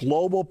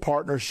 global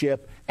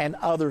partnership, and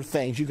other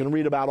things. You can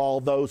read about all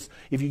of those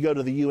if you go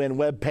to the UN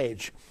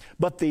webpage.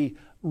 But the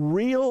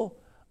real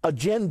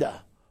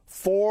agenda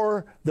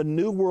for the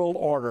New World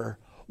Order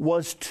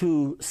was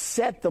to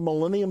set the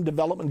Millennium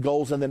Development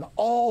Goals, and then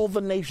all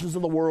the nations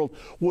of the world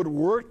would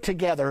work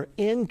together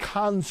in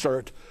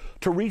concert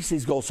to reach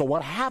these goals. So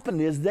what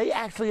happened is they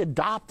actually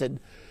adopted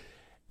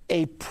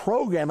a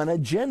program, an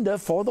agenda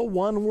for the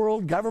one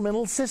world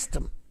governmental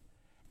system.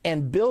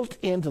 And built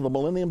into the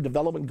Millennium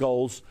Development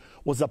Goals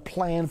was a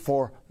plan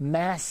for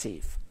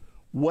massive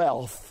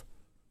wealth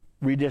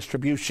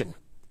redistribution.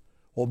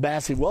 Well,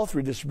 massive wealth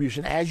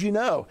redistribution, as you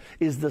know,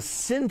 is the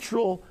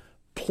central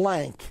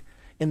plank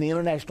in the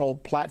international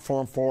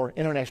platform for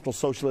international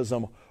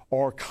socialism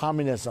or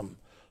communism.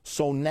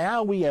 So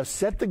now we have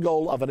set the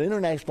goal of an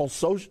international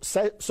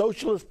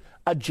socialist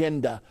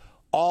agenda,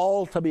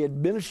 all to be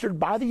administered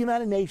by the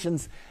United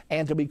Nations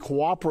and to be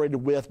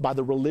cooperated with by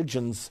the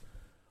religions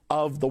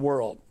of the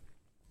world.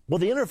 Well,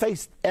 the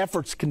interfaith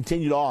efforts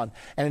continued on,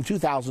 and in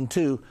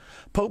 2002,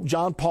 Pope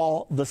John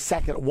Paul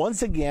II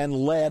once again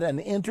led an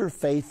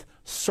interfaith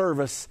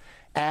service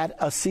at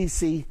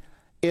Assisi,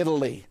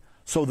 Italy.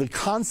 So the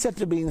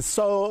concept of being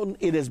sown,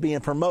 it is being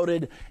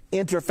promoted,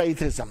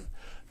 interfaithism.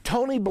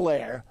 Tony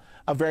Blair,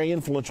 a very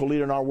influential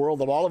leader in our world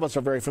that all of us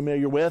are very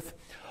familiar with,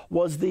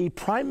 was the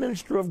Prime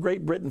Minister of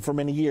Great Britain for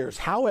many years.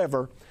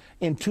 However,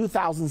 in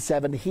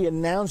 2007, he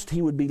announced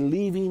he would be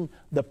leaving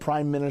the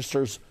Prime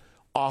Minister's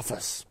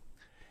office.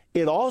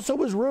 It also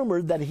was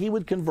rumored that he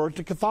would convert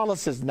to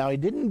Catholicism. Now, he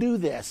didn't do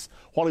this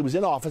while he was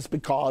in office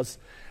because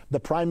the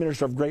Prime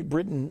Minister of Great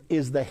Britain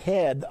is the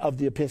head of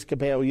the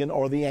Episcopalian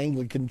or the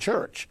Anglican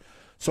Church.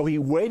 So he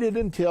waited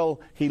until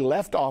he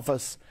left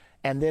office,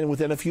 and then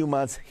within a few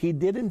months, he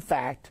did, in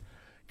fact,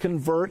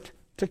 convert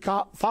to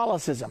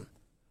Catholicism.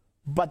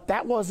 But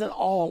that wasn't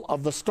all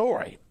of the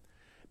story,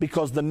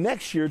 because the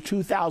next year,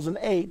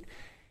 2008,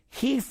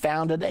 he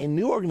founded a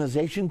new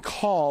organization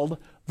called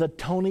the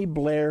Tony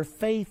Blair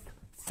Faith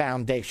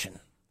Foundation.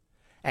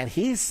 And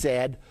he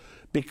said,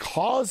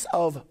 because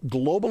of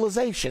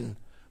globalization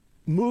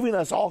moving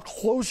us all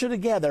closer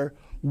together,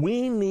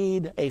 we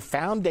need a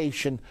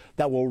foundation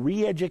that will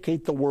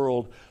re-educate the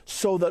world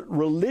so that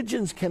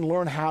religions can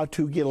learn how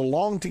to get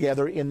along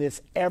together in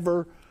this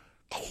ever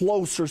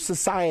closer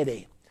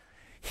society.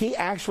 He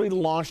actually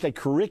launched a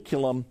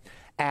curriculum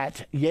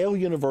at Yale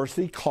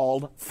University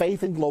called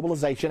Faith and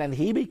Globalization, and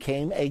he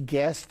became a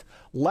guest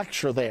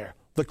lecturer there.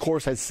 The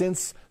course has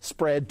since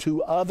spread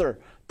to other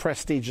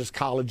prestigious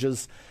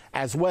colleges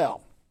as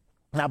well.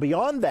 Now,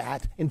 beyond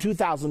that, in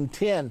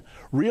 2010,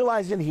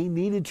 realizing he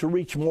needed to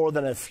reach more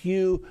than a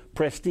few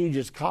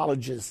prestigious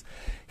colleges,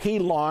 he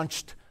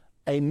launched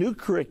a new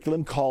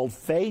curriculum called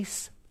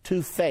Face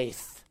to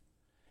Faith.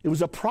 It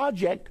was a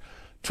project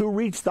to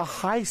reach the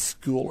high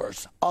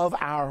schoolers of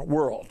our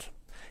world.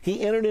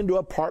 He entered into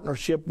a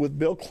partnership with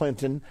Bill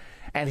Clinton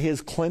and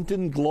his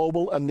Clinton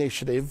Global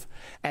Initiative,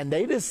 and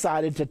they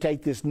decided to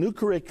take this new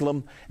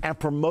curriculum and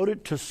promote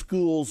it to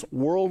schools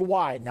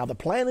worldwide. Now, the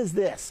plan is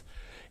this.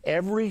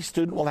 Every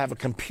student will have a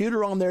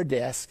computer on their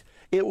desk.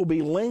 It will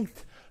be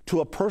linked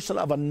to a person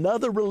of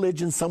another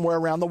religion somewhere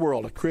around the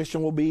world. A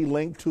Christian will be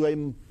linked to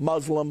a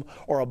Muslim,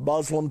 or a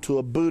Muslim to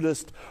a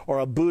Buddhist, or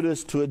a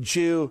Buddhist to a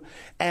Jew.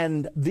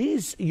 And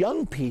these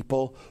young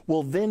people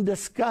will then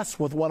discuss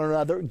with one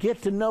another,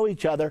 get to know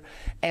each other,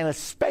 and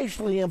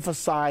especially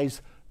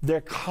emphasize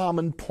their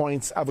common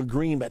points of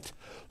agreement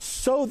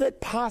so that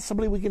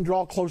possibly we can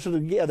draw closer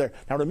together.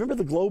 Now, remember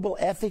the global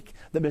ethic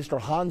that Mr.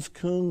 Hans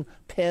Kuhn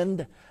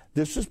penned?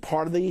 This is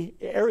part of the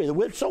area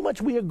with so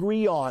much we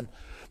agree on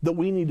that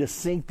we need to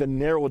sink the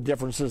narrow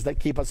differences that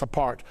keep us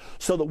apart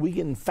so that we,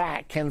 in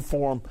fact, can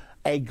form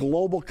a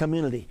global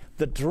community.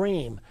 The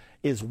dream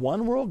is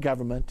one world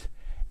government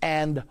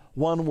and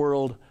one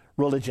world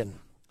religion.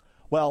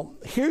 Well,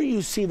 here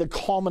you see the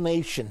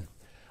culmination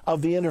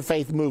of the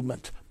interfaith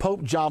movement.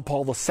 Pope John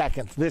Paul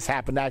II, this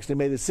happened actually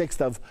May the 6th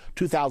of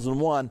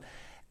 2001,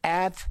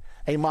 at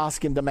a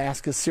mosque in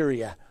Damascus,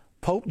 Syria.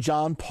 Pope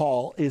John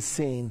Paul is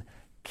seen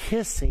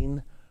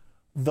kissing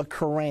the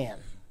Quran.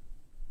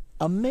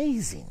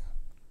 Amazing.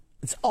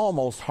 It's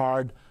almost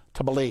hard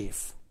to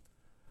believe.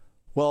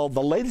 Well,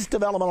 the latest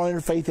development on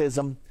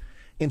interfaithism,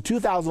 in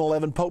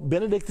 2011, Pope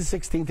Benedict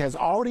XVI has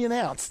already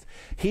announced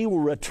he will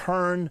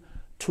return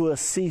to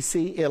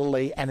Assisi,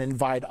 Italy, and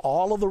invite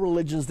all of the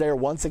religions there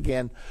once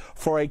again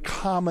for a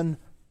common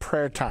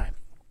prayer time.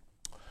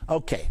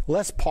 Okay,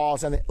 let's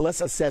pause and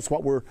let's assess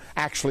what we're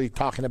actually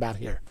talking about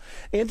here.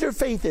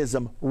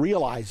 Interfaithism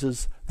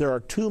realizes there are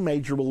two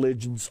major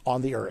religions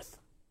on the earth: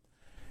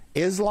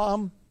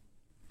 Islam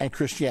and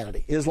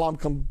Christianity. Islam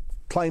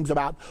claims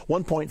about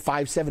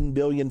 1.57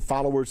 billion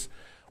followers,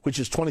 which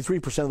is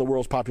 23% of the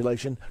world's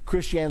population.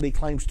 Christianity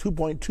claims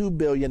 2.2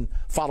 billion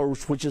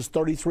followers, which is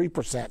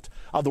 33%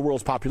 of the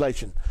world's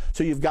population.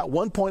 So you've got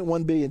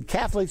 1.1 billion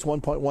Catholics,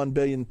 1.1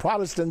 billion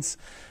Protestants.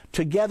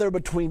 Together,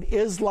 between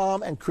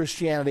Islam and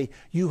Christianity,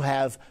 you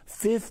have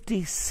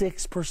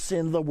 56%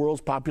 of the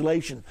world's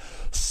population.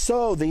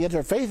 So the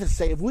interfaithists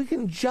say, if we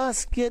can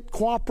just get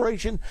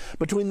cooperation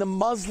between the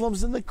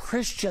Muslims and the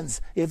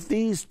Christians, if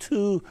these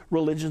two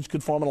religions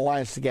could form an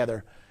alliance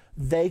together,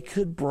 they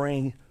could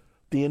bring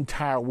the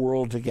entire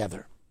world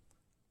together.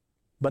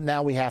 But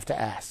now we have to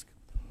ask,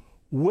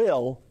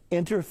 will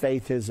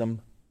interfaithism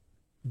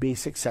be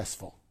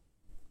successful?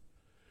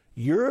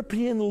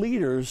 European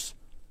leaders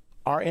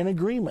are in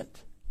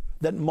agreement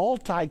that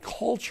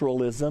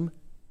multiculturalism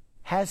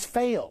has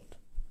failed.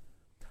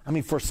 I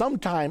mean, for some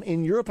time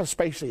in Europe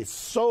especially, it's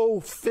so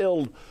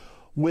filled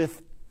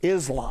with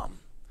Islam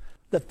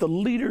that the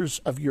leaders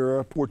of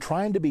Europe were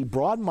trying to be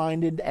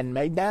broad-minded and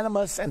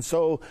magnanimous, and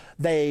so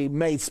they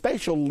made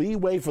special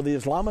leeway for the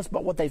Islamists.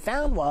 But what they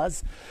found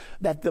was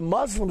that the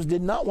Muslims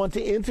did not want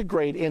to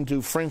integrate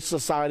into French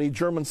society,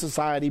 German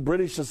society,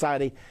 British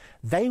society.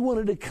 They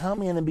wanted to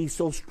come in and be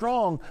so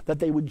strong that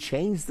they would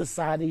change the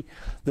society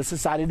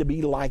to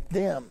be like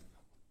them.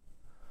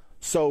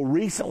 So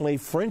recently,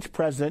 French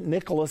President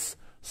Nicolas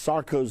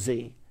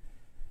Sarkozy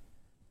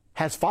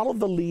has followed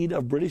the lead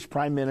of British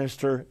Prime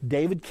Minister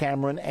David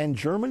Cameron and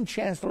German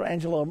Chancellor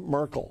Angela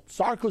Merkel.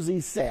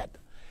 Sarkozy said,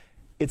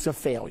 it's a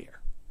failure.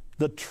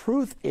 The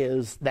truth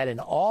is that in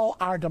all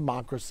our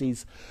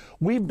democracies,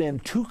 we've been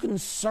too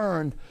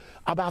concerned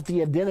about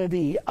the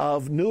identity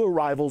of new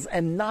arrivals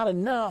and not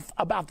enough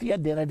about the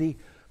identity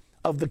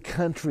of the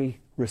country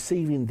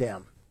receiving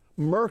them.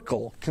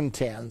 Merkel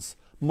contends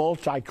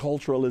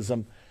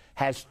multiculturalism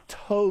has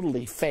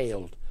totally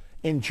failed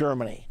in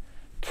Germany.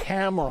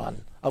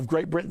 Cameron of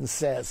Great Britain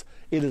says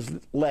it has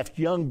left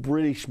young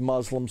British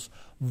Muslims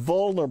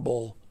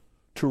vulnerable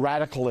to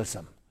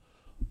radicalism.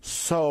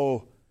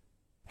 So,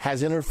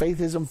 has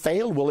interfaithism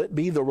failed? Will it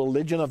be the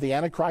religion of the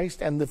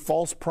Antichrist and the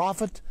false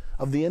prophet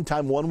of the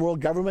end-time one-world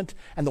government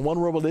and the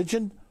one-world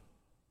religion?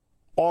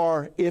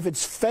 Or if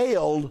it's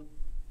failed,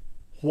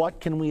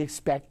 what can we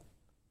expect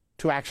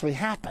to actually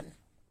happen?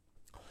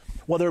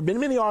 Well, there have been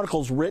many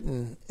articles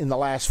written in the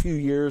last few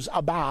years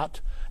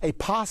about a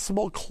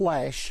possible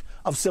clash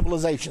of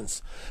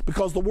civilizations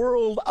because the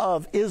world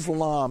of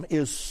Islam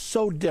is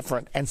so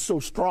different and so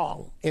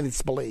strong in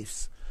its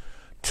beliefs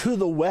to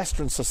the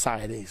Western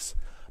societies.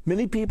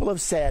 Many people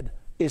have said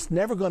it's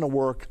never going to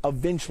work.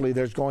 Eventually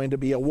there's going to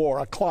be a war,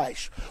 a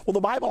clash. Well, the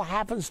Bible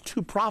happens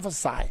to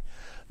prophesy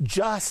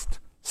just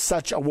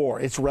such a war.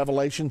 It's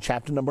Revelation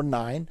chapter number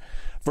 9,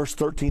 verse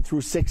 13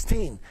 through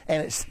 16.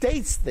 And it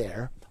states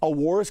there, a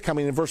war is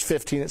coming. In verse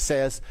 15 it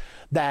says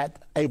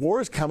that a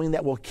war is coming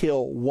that will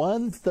kill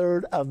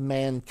 1/3 of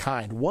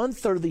mankind.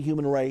 1/3 of the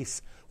human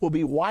race will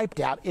be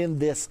wiped out in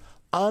this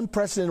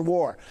unprecedented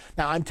war.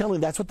 Now, I'm telling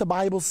you, that's what the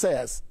Bible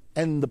says,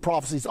 and the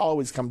prophecies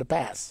always come to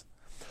pass.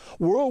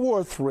 World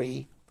War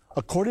III,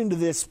 according to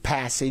this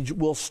passage,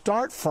 will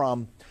start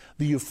from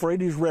the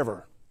Euphrates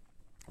River.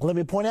 Let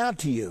me point out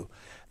to you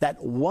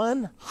that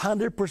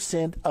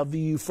 100% of the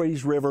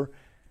Euphrates River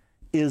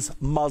is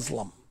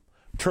Muslim.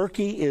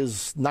 Turkey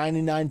is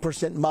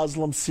 99%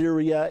 Muslim.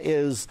 Syria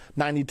is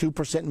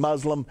 92%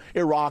 Muslim.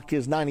 Iraq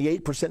is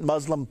 98%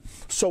 Muslim.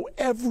 So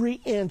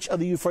every inch of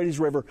the Euphrates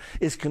River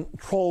is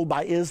controlled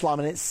by Islam.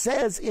 And it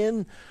says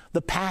in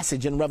the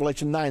passage in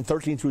Revelation 9,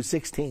 13 through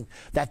 16,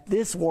 that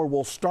this war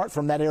will start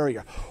from that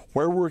area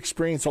where we're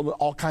experiencing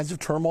all kinds of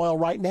turmoil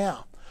right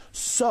now.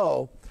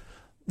 So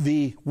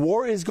the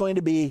war is going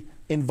to be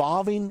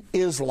involving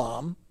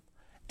Islam,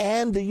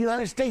 and the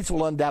United States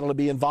will undoubtedly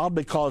be involved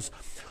because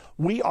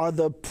we are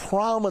the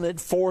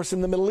prominent force in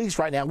the Middle East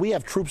right now. We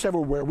have troops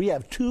everywhere. We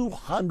have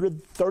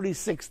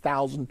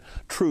 236,000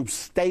 troops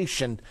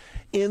stationed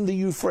in the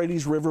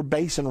Euphrates River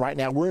Basin right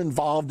now. We're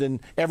involved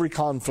in every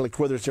conflict,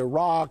 whether it's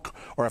Iraq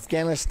or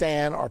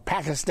Afghanistan or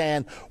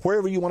Pakistan,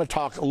 wherever you want to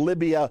talk,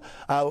 Libya.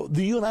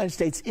 The United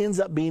States ends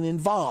up being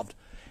involved.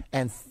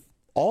 And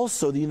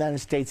also, the United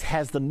States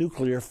has the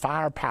nuclear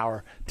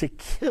firepower to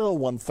kill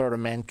 1/3 of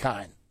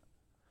mankind.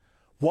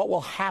 What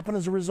will happen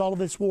as a result of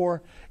this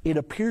war? It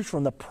appears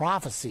from the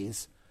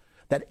prophecies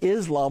that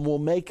Islam will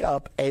make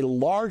up a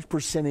large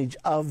percentage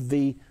of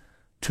the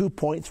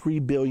 2.3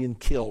 billion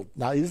killed.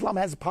 Now, Islam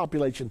has a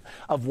population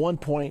of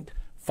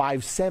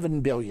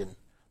 1.57 billion.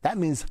 That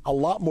means a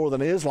lot more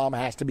than Islam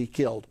has to be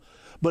killed.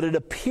 But it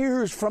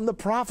appears from the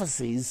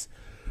prophecies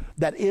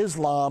that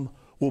Islam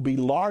will be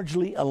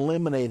largely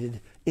eliminated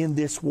in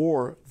this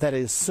war that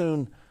is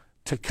soon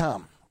to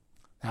come.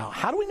 Now,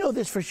 how do we know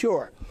this for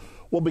sure?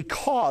 Well,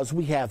 because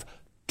we have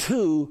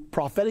two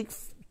prophetic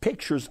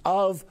pictures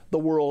of the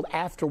world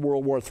after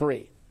World War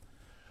III.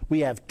 We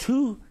have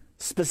two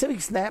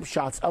specific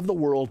snapshots of the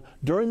world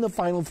during the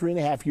final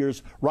 3.5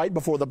 years right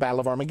before the Battle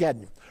of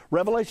Armageddon.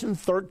 Revelation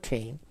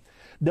 13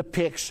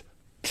 depicts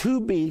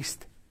two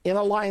beasts in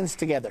alliance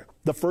together.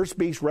 The first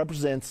beast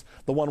represents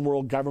the one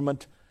world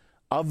government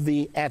of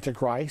the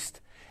Antichrist,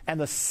 And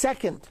the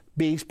second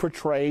beast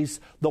portrays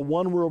the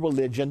one world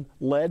religion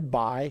led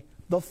by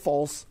the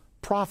false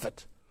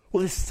prophet.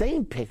 Well, this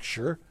same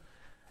picture,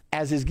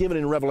 as is given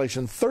in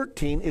Revelation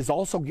 13, is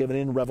also given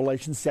in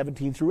Revelation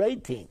 17 through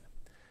 18.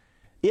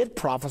 It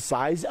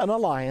prophesies an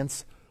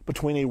alliance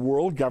between a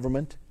world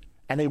government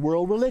and a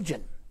world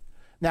religion.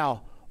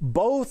 Now,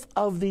 both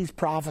of these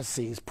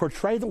prophecies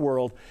portray the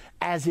world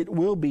as it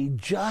will be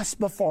just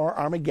before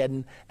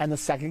Armageddon and the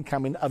second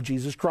coming of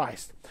Jesus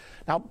Christ.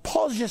 Now,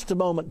 pause just a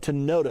moment to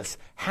notice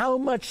how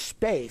much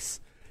space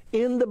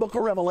in the book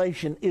of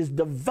Revelation is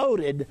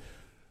devoted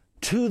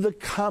to the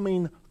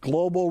coming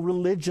global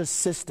religious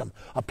system.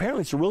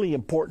 Apparently, it's really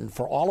important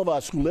for all of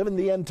us who live in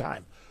the end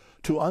time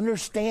to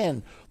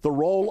understand the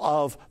role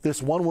of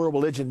this one world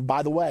religion.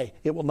 By the way,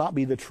 it will not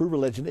be the true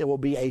religion. It will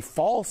be a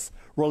false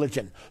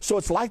religion. So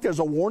it's like there's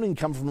a warning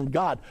coming from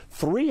God.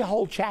 3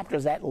 whole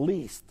chapters at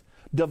least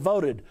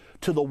devoted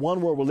to the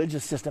one world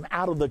religious system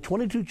out of the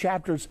 22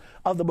 chapters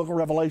of the book of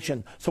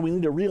Revelation. So we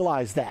need to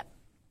realize that.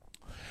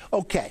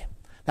 Okay,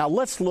 now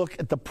let's look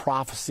at the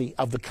prophecy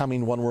of the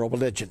coming one world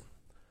religion.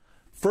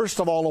 First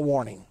of all, a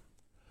warning.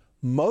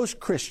 Most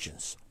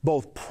Christians,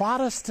 both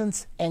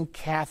Protestants and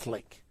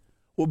Catholic,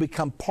 will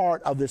become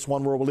part of this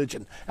one world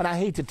religion. And I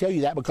hate to tell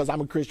you that because I'm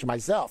a Christian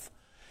myself.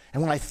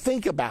 And when I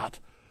think about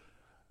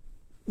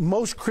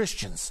most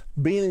Christians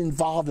being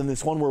involved in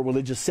this one world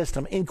religious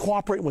system, in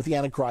cooperating with the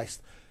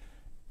Antichrist,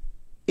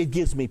 it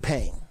gives me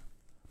pain.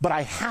 But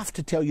I have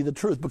to tell you the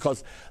truth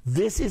because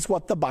this is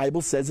what the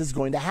Bible says is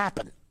going to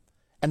happen.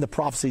 And the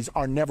prophecies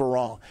are never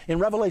wrong. In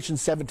Revelation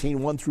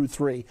 17, 1 through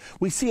 3,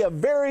 we see a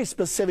very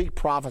specific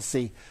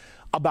prophecy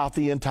about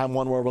the end time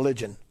one world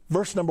religion.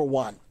 Verse number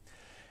 1.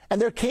 And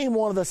there came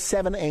one of the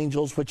 7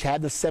 angels which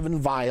had the 7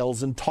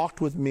 vials, and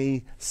talked with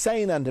me,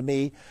 saying unto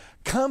me,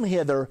 Come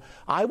hither,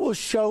 I will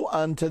show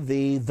unto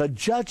thee the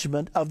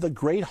judgment of the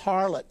great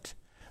harlot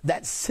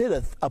that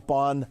sitteth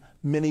upon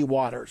many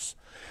waters,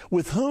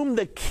 with whom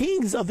the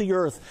kings of the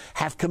earth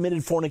have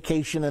committed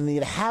fornication, and the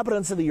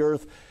inhabitants of the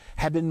earth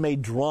have been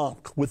made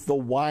drunk with the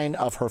wine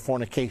of her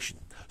fornication.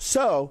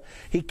 So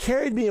he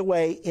carried me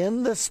away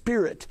in the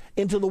spirit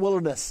into the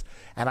wilderness,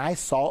 and I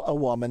saw a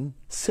woman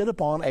sit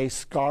upon a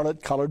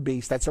scarlet-colored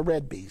beast, that's a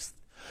red beast,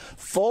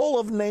 full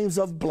of names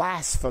of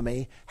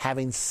blasphemy,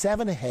 having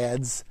 7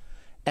 heads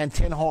and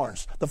 10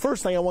 horns. The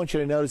first thing I want you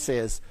to notice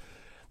is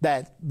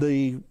that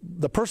the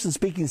person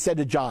speaking said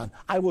to John,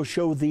 I will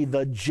show thee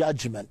the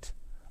judgment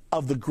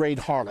of the great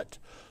harlot.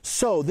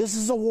 So this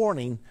is a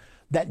warning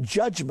that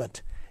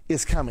judgment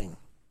is coming.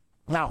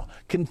 Now,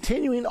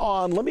 continuing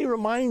on, let me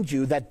remind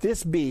you that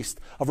this beast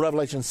of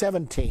Revelation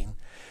 17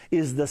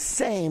 is the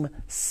same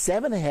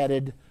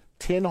 7-headed,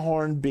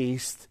 10-horned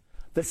beast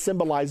that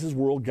symbolizes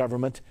world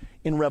government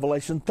in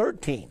Revelation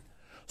 13.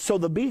 So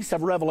the beast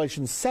of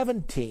Revelation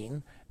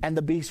 17 and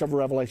the beast of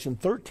Revelation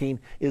 13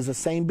 is the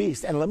same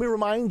beast. And let me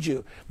remind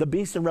you, the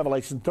beast in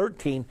Revelation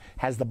 13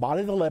 has the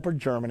body of the leopard,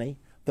 Germany,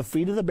 the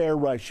feet of the bear,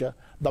 Russia,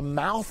 the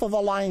mouth of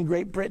the lion,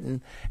 Great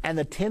Britain, and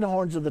the 10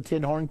 horns of the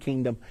 10-horn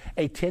kingdom,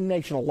 a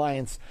 10-nation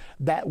alliance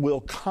that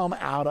will come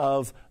out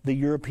of the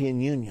European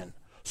Union.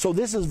 So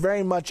this is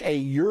very much a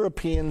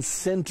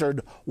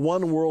European-centered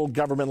one-world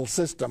governmental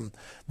system.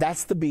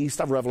 That's the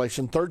beast of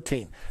Revelation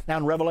 13. Now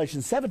in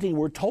Revelation 17,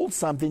 we're told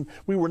something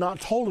we were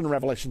not told in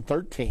Revelation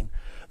 13.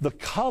 The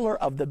color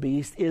of the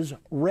beast is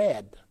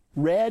red.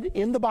 Red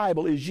in the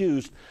Bible is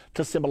used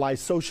to symbolize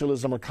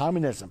socialism or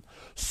communism.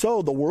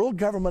 So the world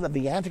government of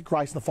the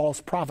Antichrist and the false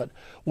prophet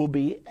will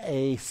be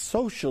a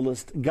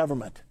socialist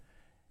government.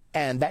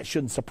 And that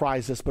shouldn't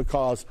surprise us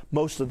because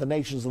most of the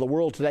nations of the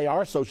world today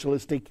are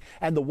socialistic,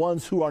 and the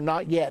ones who are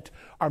not yet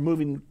are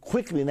moving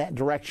quickly in that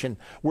direction.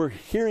 We're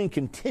hearing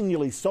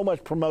continually so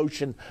much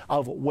promotion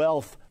of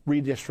wealth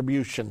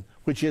redistribution,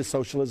 which is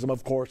socialism,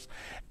 of course.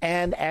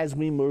 And as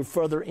we move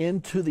further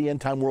into the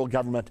end-time world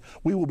government,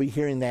 we will be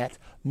hearing that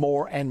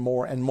more and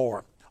more and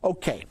more.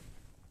 Okay,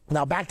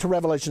 now back to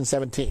Revelation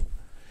 17.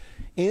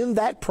 In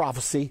that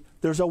prophecy,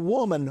 there's a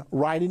woman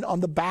riding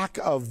on the back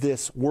of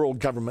this world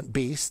government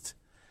beast.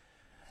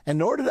 In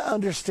order to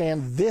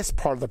understand this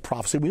part of the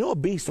prophecy, we know a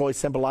beast always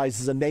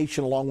symbolizes a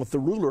nation along with the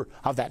ruler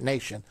of that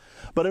nation.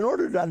 But in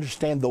order to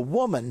understand the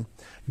woman,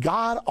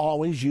 God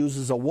always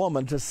uses a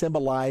woman to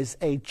symbolize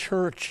a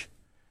church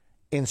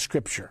in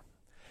Scripture.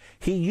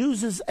 He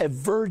uses a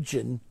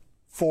virgin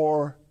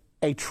for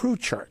a true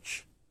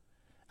church.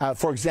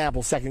 For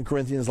example, 2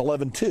 Corinthians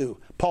 11:2,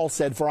 Paul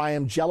said, For I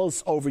am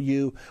jealous over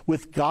you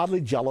with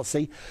godly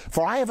jealousy,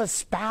 for I have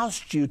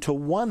espoused you to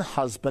one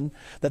husband,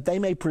 that they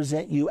may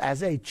present you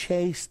as a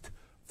chaste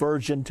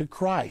virgin to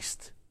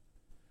Christ.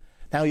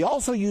 Now, he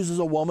also uses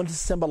a woman to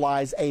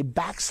symbolize a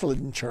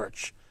backslidden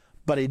church,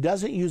 but he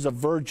doesn't use a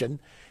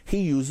virgin, he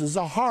uses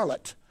a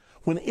harlot.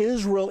 When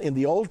Israel in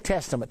the Old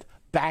Testament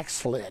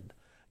backslid,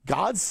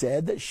 God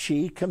said that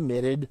she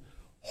committed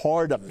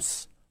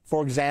whoredoms.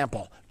 For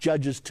example,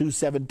 Judges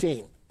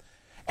 2:17.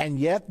 And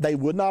yet they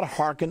would not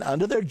hearken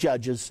unto their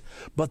judges,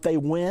 but they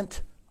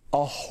went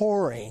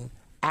a-whoring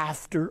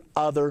after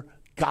other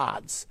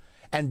gods.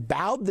 and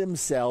bowed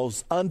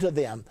themselves unto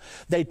them.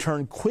 They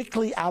turned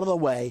quickly out of the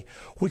way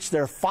which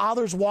their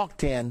fathers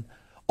walked in,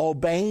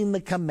 obeying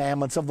the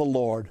commandments of the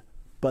Lord,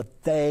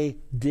 but they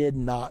did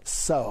not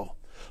so.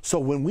 So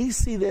when we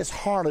see this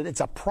harlot,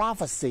 it's a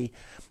prophecy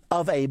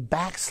of a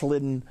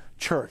backslidden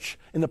church.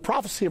 In the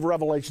prophecy of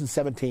Revelation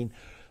 17,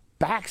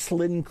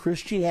 backslidden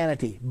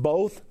Christianity,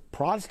 both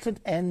Protestant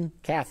and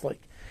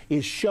Catholic,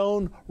 is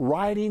shown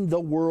riding the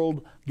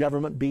world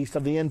government beast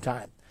of the end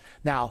time.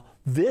 Now,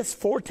 this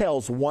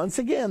foretells once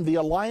again the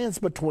alliance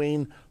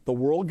between the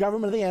world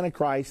government of the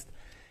Antichrist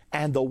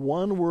and the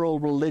one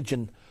world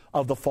religion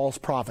of the false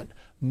prophet.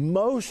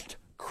 Most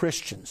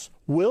Christians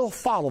will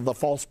follow the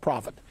false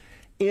prophet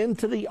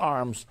into the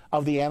arms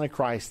of the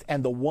Antichrist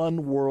and the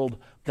one world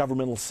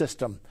governmental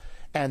system.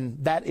 And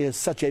that is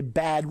such a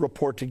bad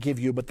report to give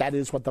you, but that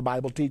is what the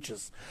Bible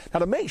teaches. Now,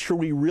 to make sure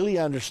we really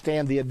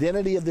understand the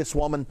identity of this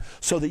woman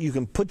so that you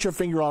can put your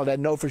finger on it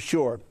and know for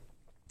sure,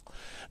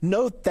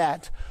 note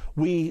that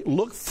we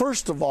look,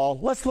 first of all,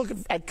 let's look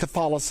at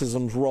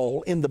Catholicism's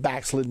role in the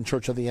backslidden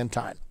church of the end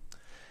time.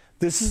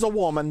 This is a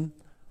woman.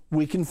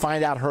 We can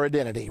find out her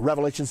identity.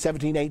 Revelation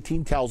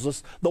 17:18 tells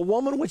us, the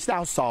woman which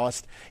thou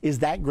sawest is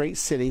that great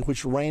city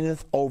which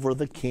reigneth over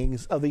the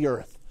kings of the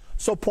earth.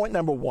 So point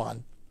number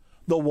one,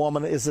 the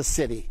woman is a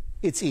city.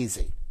 It's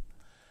easy.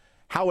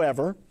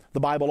 However, the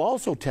Bible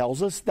also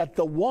tells us that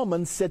the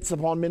woman sits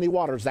upon many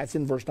waters. That's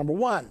in verse number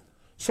 1.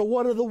 So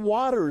what do the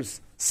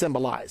waters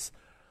symbolize?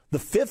 The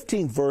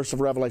 15th verse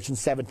of Revelation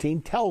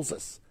 17 tells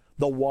us,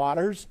 the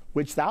waters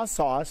which thou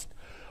sawest,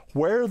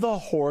 where the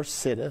horse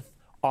sitteth,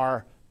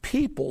 are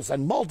peoples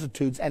and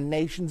multitudes and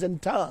nations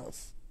and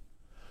tongues.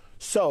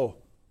 So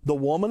the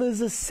woman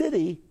is a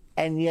city,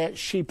 and yet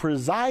she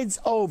presides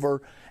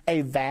over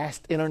a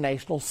vast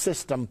international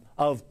system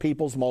of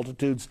peoples,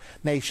 multitudes,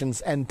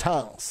 nations, and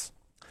tongues.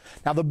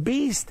 Now, the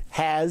beast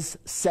has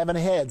 7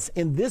 heads.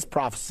 In this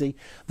prophecy,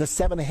 the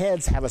 7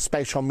 heads have a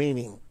special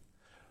meaning.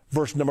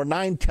 Verse number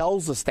 9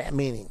 tells us that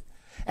meaning.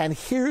 And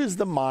here is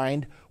the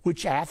mind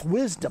which hath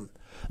wisdom.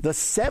 The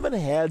 7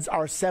 heads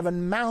are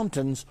 7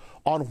 mountains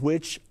on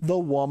which the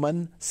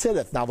woman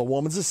sitteth. Now, the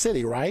woman's a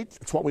city, right?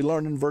 That's what we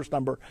learned in verse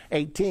number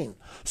 18.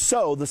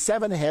 So, the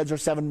 7 heads are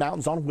 7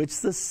 mountains on which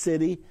the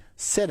city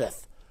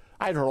sitteth.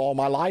 I'd heard all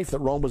my life that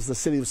Rome was the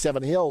city of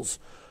 7 hills,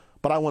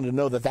 but I wanted to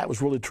know that that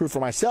was really true for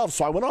myself.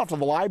 So I went off to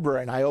the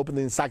library and I opened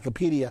the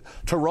encyclopedia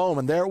to Rome,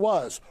 and there it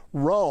was.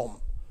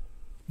 Rome,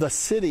 the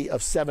city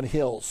of 7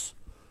 hills.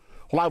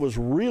 Well, I was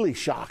really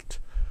shocked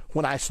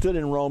when I stood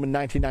in Rome in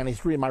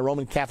 1993, my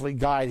Roman Catholic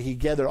guide, he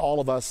gathered all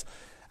of us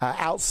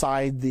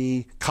outside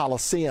the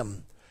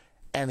Colosseum.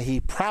 And he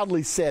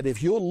proudly said,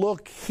 if you'll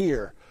look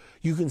here,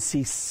 you can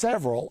see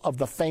several of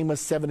the famous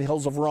 7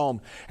 hills of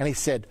Rome. And he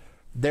said,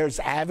 there's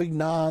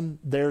Avignon,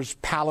 there's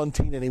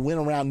Palatine, and he went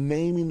around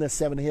naming the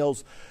 7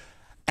 hills.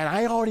 And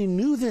I already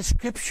knew this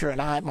scripture,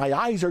 and my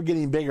eyes are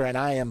getting bigger, and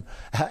I am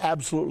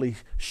absolutely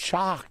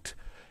shocked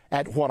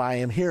at what I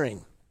am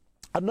hearing.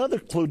 Another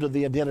clue to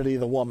the identity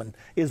of the woman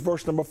is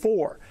verse number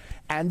 4.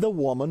 And the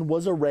woman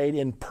was arrayed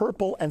in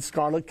purple and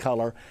scarlet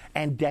color,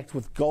 and decked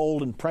with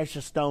gold and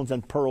precious stones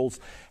and pearls,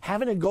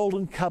 having a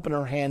golden cup in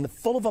her hand,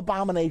 full of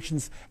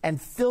abominations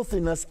and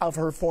filthiness of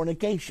her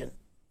fornication.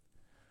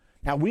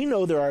 Now, we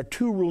know there are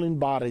 2 ruling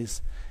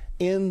bodies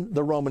in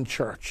the Roman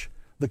Church,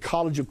 the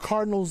College of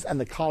Cardinals and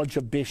the College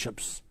of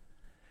Bishops.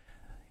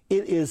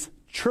 It is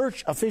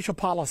church official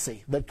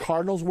policy that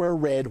cardinals wear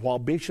red while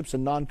bishops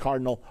and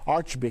non-cardinal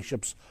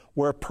archbishops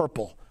wear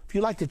purple. If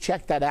you'd like to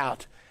check that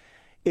out,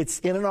 it's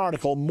in an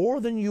article, More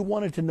Than You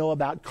Wanted to Know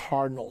About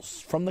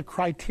Cardinals, from the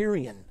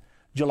Criterion,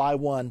 July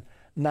 1,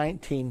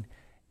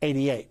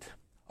 1988.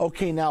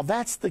 Okay, now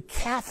that's the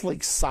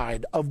Catholic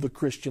side of the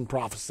Christian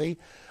prophecy.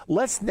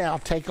 Let's now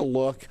take a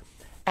look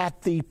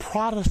at the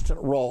Protestant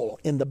role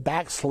in the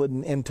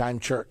backslidden end-time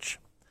church.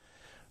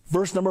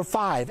 Verse number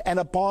 5, and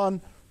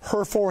upon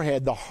her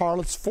forehead, the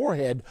harlot's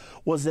forehead,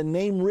 was a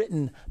name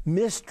written,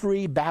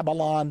 Mystery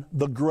Babylon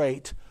the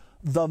Great,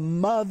 the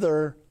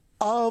mother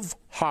of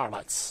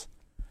harlots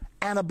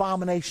and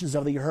abominations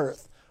of the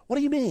earth. What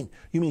do you mean?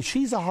 You mean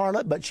she's a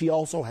harlot, but she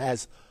also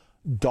has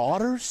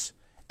daughters,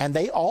 and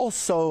they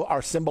also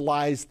are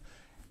symbolized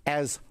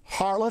as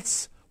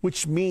harlots,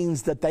 which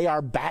means that they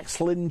are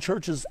backslidden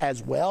churches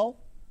as well?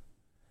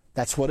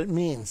 That's what it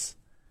means.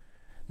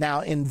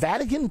 Now, in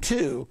Vatican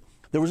II,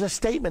 there was a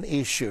statement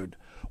issued.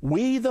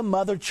 We, the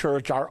Mother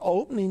Church, are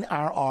opening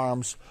our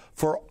arms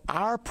for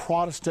our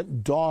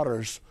Protestant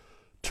daughters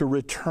to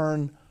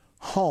return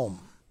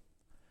home.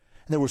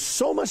 And there was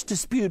so much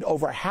dispute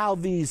over how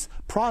these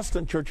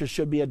Protestant churches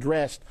should be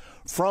addressed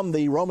from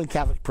the Roman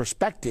Catholic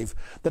perspective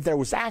that there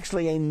was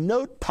actually a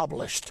note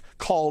published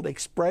called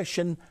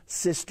Expression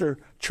Sister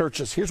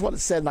Churches. Here's what it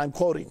said, and I'm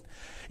quoting.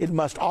 It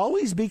must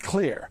always be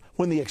clear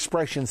when the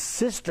expression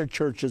sister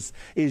churches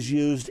is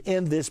used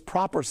in this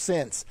proper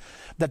sense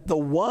that the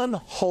one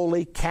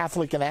holy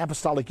Catholic and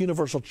Apostolic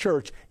Universal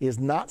Church is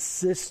not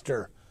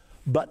sister,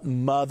 but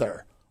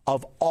mother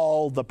of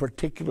all the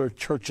particular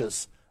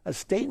churches. A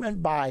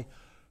statement by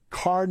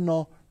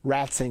Cardinal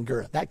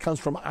Ratzinger. That comes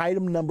from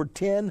item number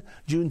 10,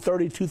 June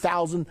 30,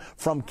 2000,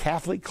 from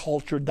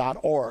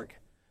CatholicCulture.org.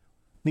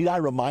 Need I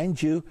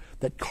remind you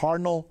that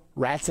Cardinal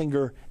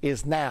Ratzinger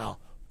is now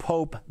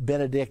Pope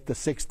Benedict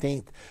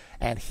XVI,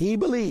 and he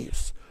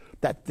believes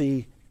that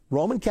the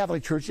Roman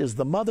Catholic Church is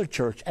the mother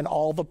church and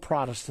all the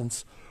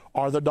Protestants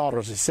are the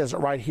daughters. It says it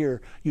right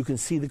here. You can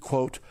see the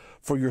quote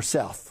for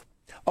yourself.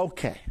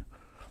 Okay.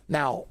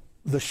 Now,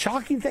 the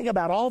shocking thing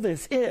about all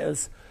this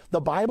is the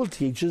Bible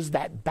teaches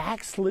that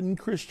backslidden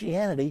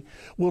Christianity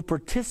will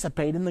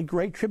participate in the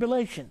Great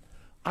Tribulation.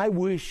 I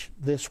wish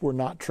this were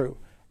not true.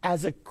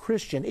 As a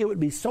Christian, it would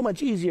be so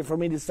much easier for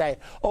me to say,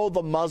 oh,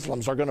 the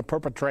Muslims are going to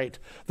perpetrate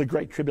the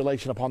Great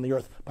Tribulation upon the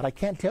earth. But I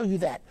can't tell you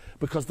that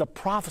because the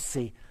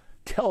prophecy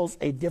tells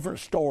a different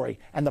story,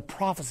 and the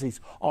prophecies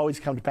always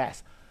come to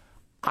pass.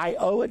 I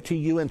owe it to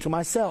you and to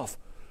myself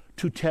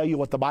to tell you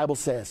what the Bible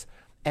says.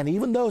 And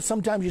even though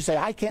sometimes you say,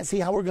 I can't see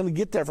how we're going to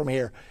get there from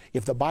here,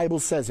 if the Bible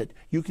says it,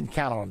 you can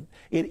count on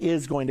it. It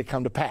is going to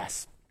come to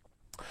pass.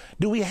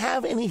 Do we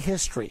have any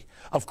history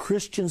of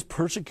Christians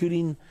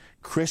persecuting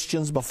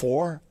Christians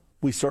before?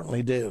 We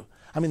certainly do.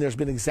 I mean, there's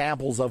been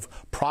examples of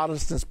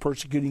Protestants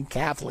persecuting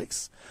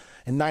Catholics.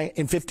 In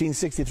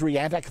 1563,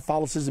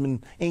 anti-Catholicism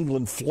in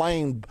England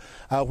flamed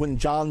when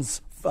John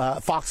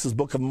Fox's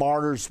Book of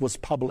Martyrs was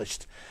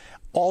published.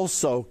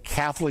 Also,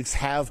 Catholics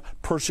have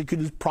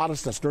persecuted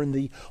Protestants during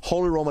the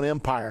Holy Roman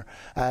Empire.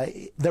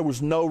 There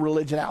was no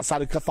religion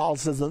outside of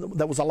Catholicism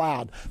that was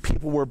allowed.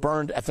 People were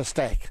burned at the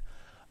stake.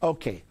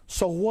 Okay,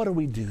 so what do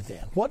we do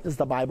then? What does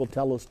the Bible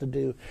tell us to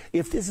do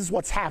if this is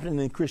what's happening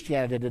in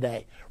Christianity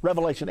today?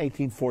 Revelation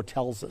 18:4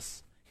 tells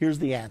us. Here's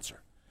the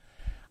answer.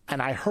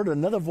 And I heard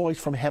another voice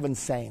from heaven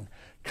saying,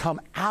 come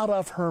out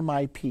of her,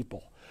 my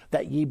people,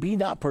 that ye be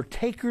not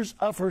partakers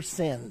of her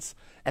sins,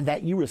 and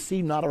that you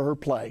receive not of her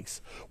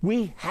plagues.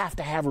 We have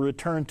to have a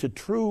return to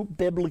true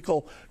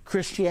biblical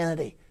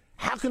Christianity.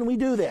 How can we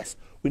do this?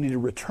 We need to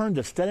return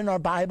to studying our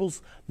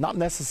Bibles, not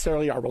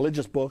necessarily our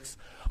religious books,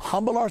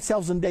 humble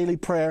ourselves in daily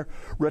prayer,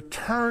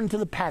 return to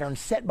the pattern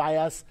set by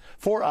us,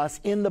 for us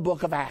in the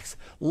book of Acts.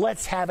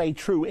 Let's have a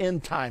true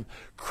end-time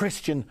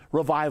Christian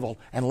revival,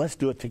 and let's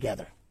do it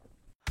together.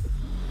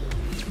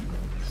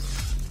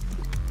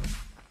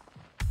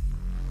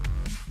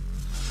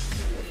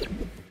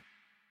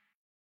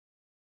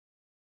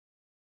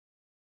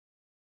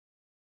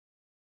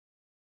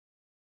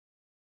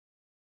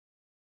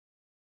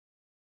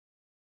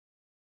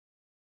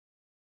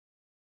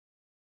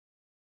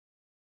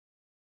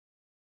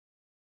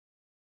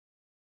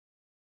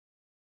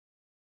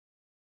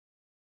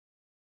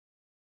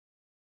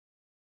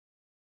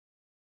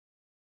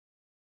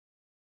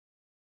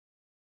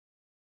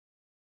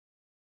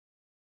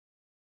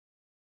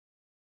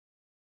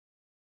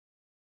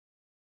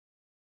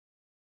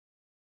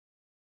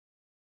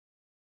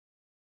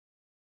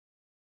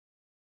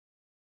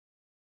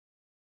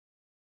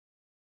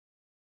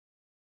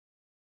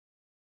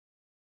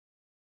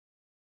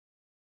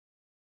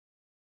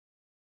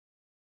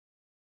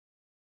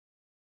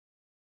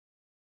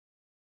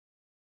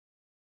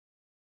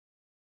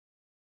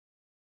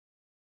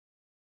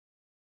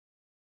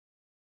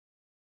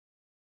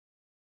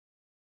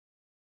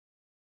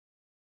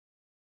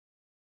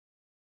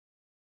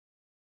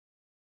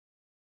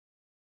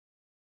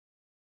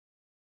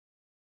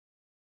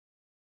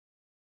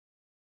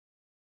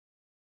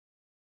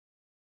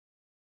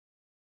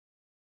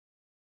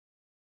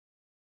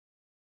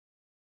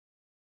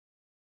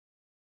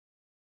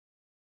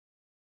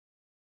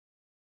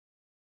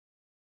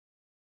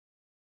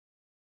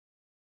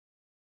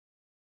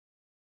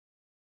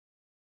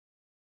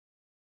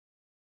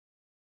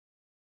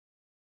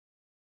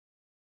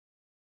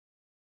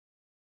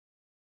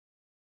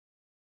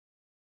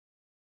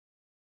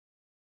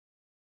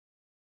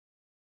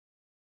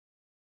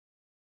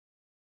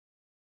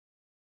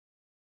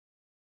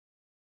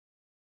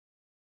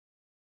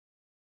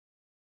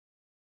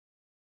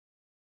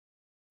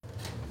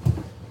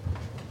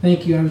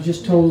 Thank you. I was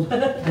just told I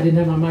didn't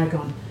have my mic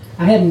on.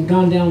 I hadn't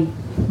gone down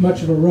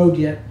much of a road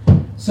yet.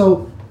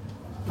 So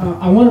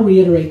I want to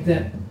reiterate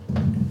that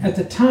at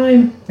the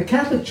time, the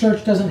Catholic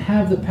Church doesn't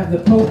have the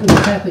Pope of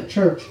the Catholic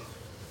Church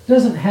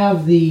doesn't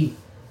have the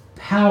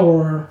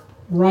power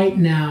right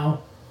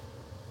now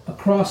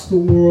across the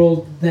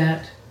world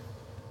that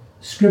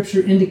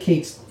Scripture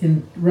indicates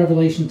in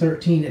Revelation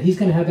 13, that he's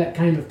going to have that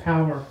kind of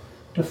power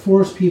to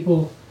force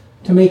people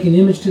to make an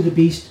image to the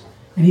beast,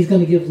 and he's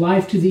going to give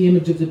life to the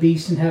image of the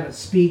beast and have it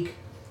speak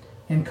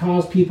and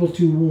cause people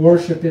to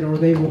worship it or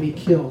they will be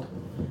killed.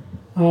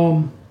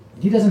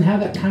 He doesn't have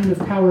that kind of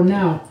power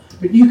now,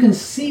 but you can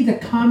see the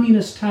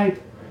communist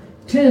type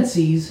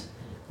tendencies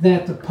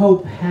that the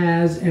Pope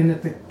has and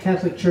that the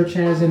Catholic Church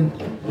has,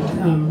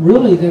 and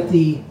really that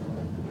the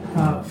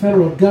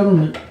federal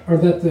government, or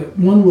that the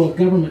one world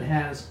government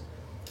has.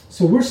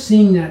 So we're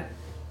seeing that.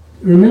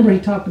 Remember, he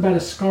talked about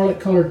a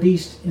scarlet-colored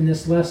beast in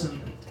this lesson.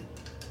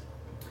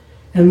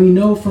 And we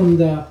know from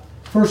the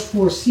first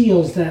four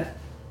seals that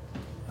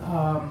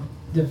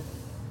the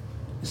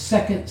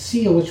second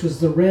seal, which was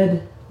the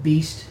red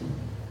beast,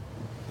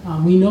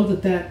 We know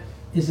that that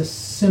is a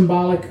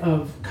symbolic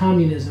of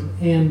communism,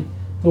 and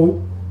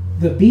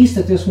the beast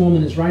that this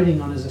woman is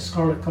riding on is a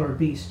scarlet-colored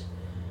beast.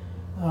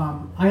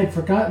 I had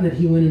forgotten that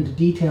he went into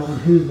detail on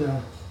who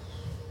the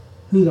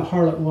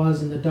harlot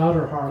was and the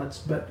daughter harlots,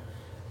 but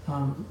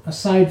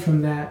aside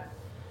from that,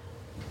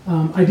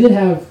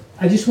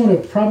 I just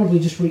want to probably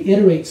just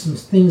reiterate some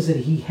things that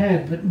he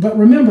had. But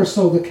remember,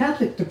 so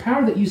the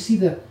power that you see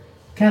the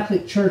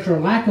Catholic Church, or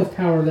lack of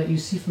power that you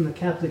see from the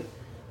Catholic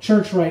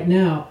Church right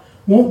now,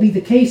 won't be the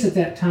case at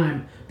that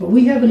time. But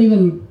we haven't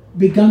even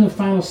begun the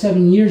final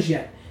 7 years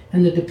yet.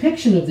 And the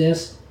depiction of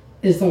this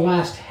is the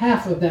last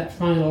half of that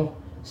final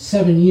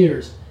 7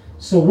 years.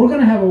 So we're going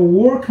to have a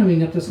war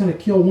coming up that's going to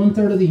kill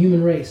 1/3 of the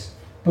human race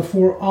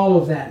before all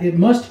of that. It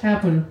must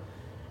happen.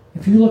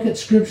 If you look at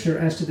Scripture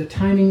as to the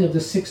timing of the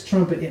sixth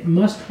trumpet, it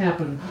must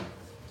happen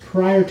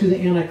prior to the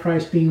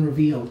Antichrist being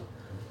revealed.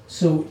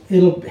 So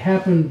it'll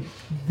happen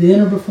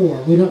then or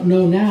before. We don't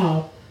know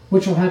now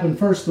which will happen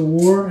first, the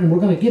war, and we're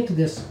going to get to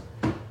this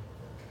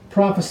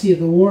prophecy of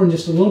the war in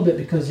just a little bit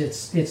because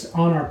it's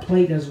on our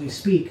plate as we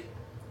speak.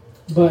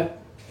 But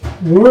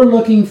we're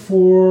looking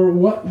for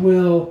what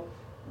will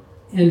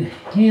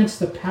enhance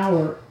the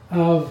power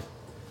of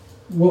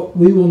what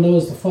we will know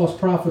as the false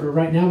prophet, or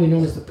right now we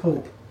know as the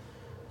Pope.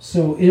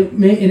 So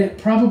it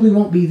probably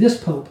won't be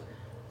this Pope,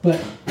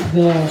 but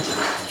the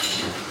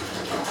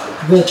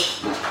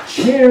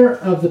chair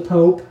of the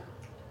Pope,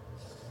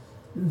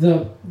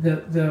 the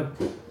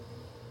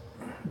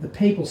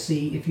papal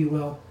see, if you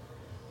will,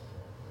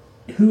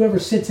 whoever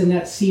sits in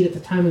that seat at the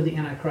time of the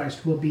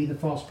Antichrist will be the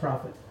false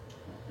prophet.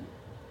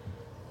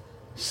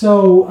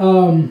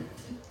 So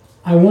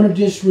I want to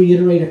just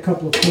reiterate a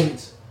couple of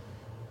points,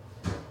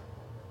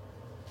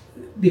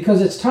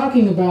 because it's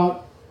talking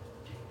about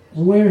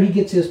where he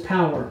gets his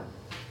power.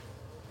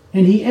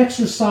 And he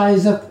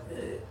exerciseth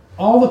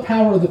all the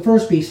power of the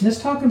first beast. And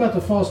it's talking about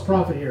the false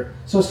prophet here.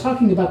 So it's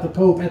talking about the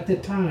Pope at the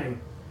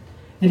time.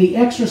 And he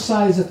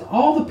exerciseth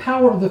all the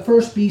power of the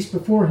first beast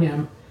before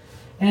him,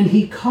 and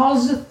he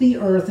causeth the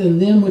earth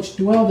and them which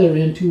dwell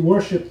therein to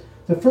worship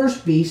the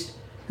first beast,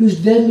 whose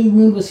deadly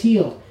wound was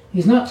healed.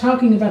 He's not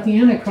talking about the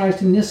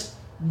Antichrist in this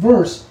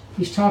verse.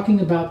 He's talking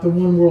about the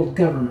one world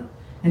government.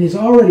 And he's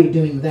already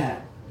doing that.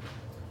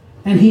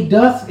 And he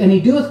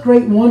doeth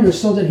great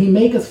wonders, so that he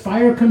maketh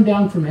fire come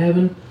down from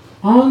heaven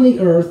on the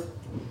earth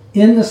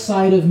in the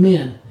sight of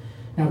men.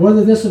 Now,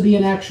 whether this will be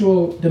an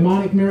actual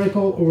demonic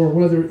miracle or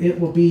whether it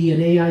will be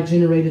an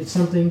AI-generated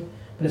something,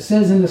 but it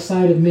says in the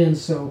sight of men,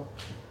 so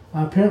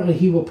apparently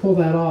he will pull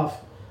that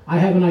off. I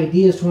have an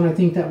idea as to when I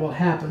think that will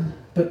happen,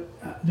 but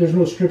there's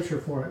no scripture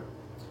for it.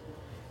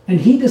 And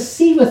he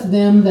deceiveth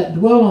them that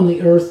dwell on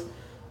the earth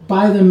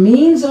by the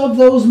means of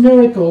those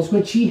miracles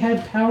which he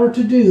had power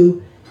to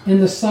do in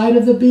the sight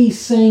of the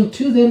beast, saying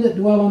to them that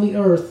dwell on the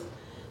earth,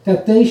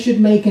 that they should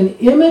make an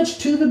image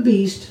to the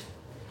beast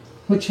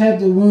which had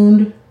the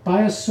wound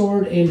by a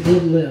sword and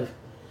did live.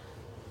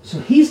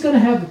 So he's going to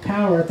have the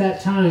power at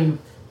that time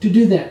to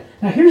do that.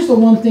 Now here's the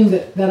one thing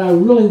that I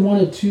really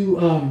wanted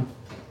to,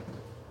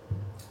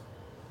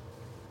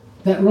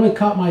 that really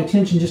caught my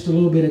attention just a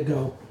little bit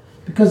ago.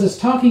 Because it's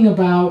talking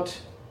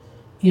about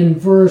in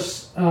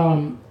verse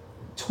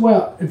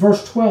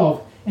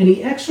 12, and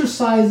he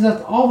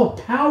exerciseth all the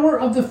power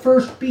of the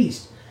first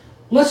beast.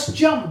 Let's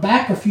jump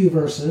back a few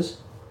verses,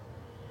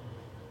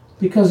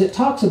 because it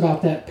talks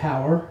about that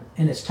power,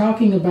 and it's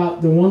talking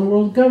about the one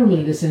world government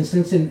in this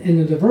instance. And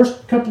in the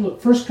first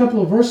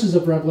couple of verses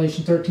of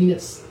Revelation 13,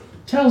 it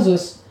tells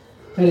us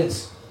that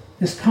it's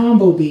this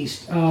combo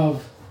beast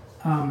of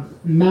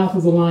mouth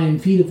of the lion,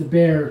 feet of the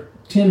bear,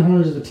 10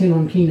 horns of the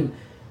 10-horn kingdom.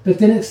 But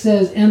then it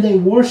says, and they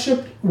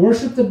worshiped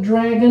the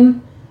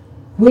dragon,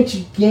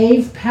 which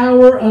gave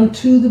power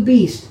unto the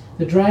beast.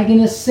 The dragon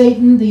is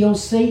Satan, the old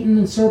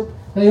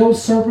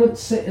serpent,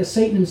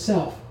 Satan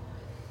himself.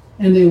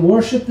 And they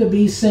worship the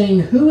beast, saying,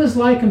 who is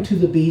like unto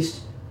the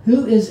beast?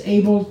 Who is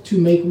able to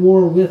make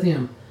war with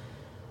him?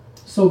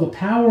 So the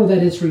power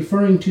that it's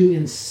referring to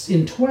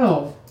in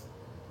 12,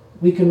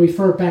 we can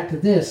refer back to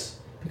this,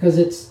 because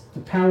it's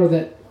the power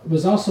that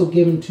was also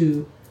given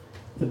to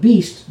the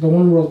beast, the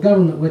one world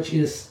government, which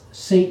is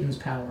Satan's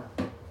power.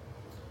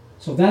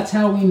 So that's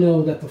how we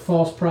know that the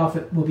false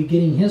prophet will be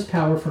getting his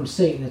power from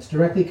Satan. It's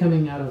directly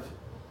coming out of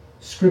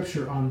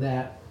Scripture on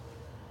that.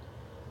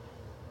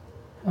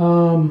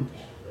 And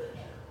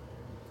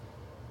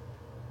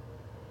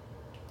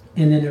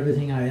then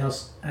everything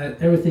else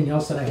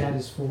that I had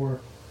is for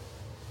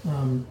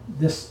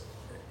this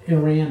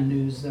Iran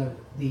news, the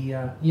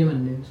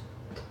Yemen news.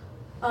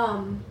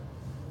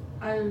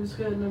 I was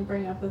going to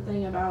bring up the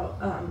thing about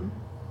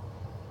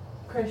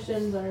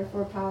Christians are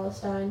for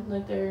Palestine,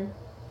 like they're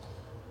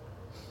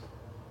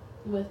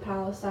with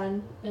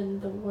Palestine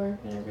and the war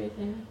and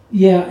everything.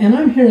 Yeah, and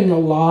I'm hearing a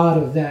lot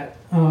of that.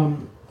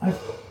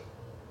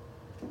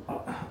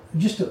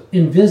 Just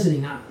in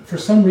visiting, for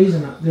some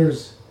reason,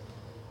 there's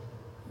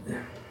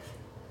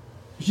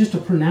just a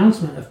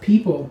pronouncement of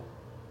people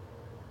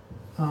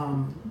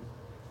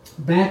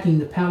backing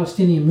the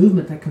Palestinian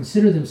movement that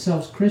consider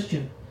themselves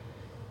Christian.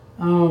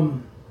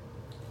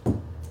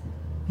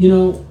 You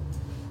know,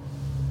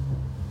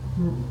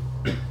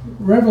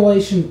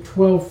 Revelation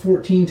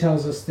 12:14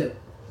 tells us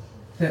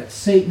that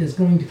Satan is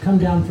going to come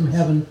down from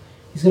heaven.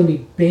 He's going to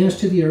be banished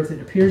to the earth. It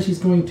appears he's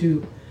going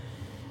to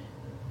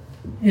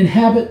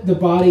inhabit the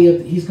body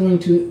of, he's going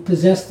to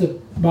possess the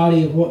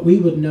body of what we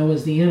would know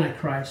as the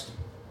Antichrist.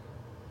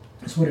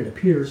 That's what it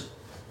appears.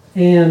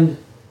 And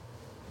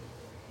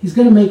he's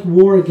going to make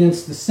war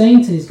against the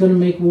saints, and he's going to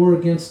make war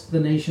against the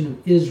nation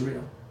of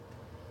Israel.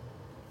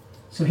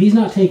 So he's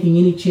not taking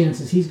any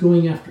chances. He's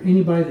going after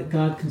anybody that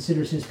God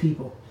considers his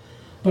people.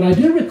 But I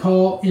do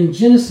recall in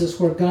Genesis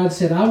where God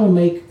said, I will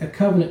make a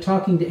covenant,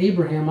 talking to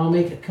Abraham, I'll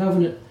make a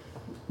covenant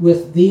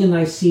with thee and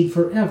thy seed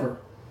forever.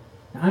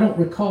 Now, I don't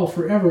recall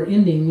forever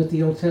ending with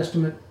the Old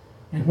Testament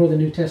and where the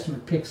New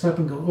Testament picks up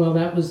and goes, well,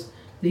 that was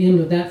the end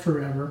of that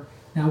forever.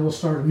 Now we'll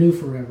start a new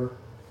forever.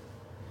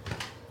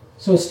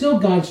 So it's still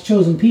God's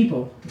chosen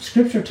people.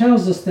 Scripture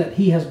tells us that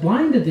he has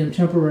blinded them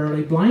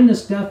temporarily.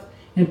 Blindness doth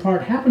in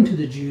part happen to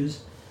the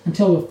Jews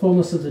until the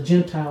fullness of the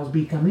Gentiles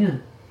be come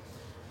in.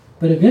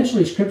 But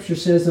eventually Scripture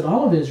says that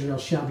all of Israel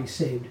shall be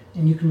saved.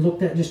 And you can look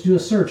that, just do a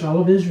search, all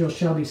of Israel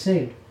shall be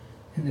saved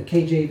in the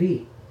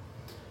KJV.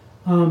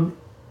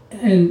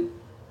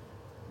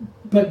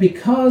 But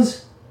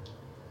because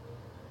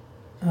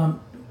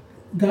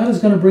God is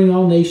going to bring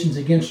all nations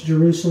against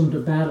Jerusalem to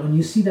battle, and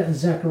you see that in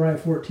Zechariah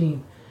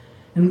 14.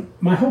 And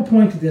my whole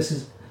point to this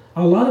is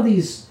a lot of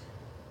these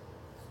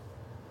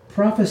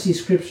prophecy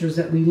scriptures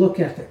that we look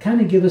at that kind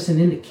of give us an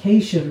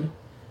indication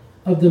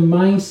of the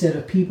mindset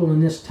of people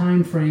in this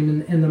time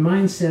frame, and the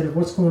mindset of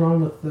what's going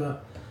on with the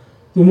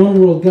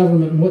one world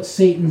government and what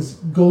Satan's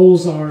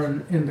goals are,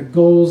 and the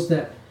goals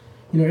that,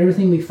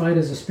 everything we fight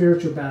is a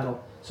spiritual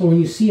battle. So when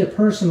you see a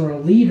person or a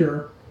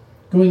leader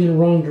going in the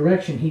wrong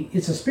direction,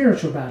 it's a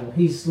spiritual battle.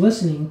 He's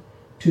listening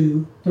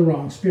to the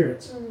wrong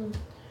spirits. Mm-hmm.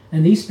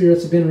 And these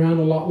spirits have been around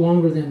a lot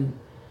longer than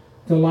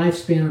the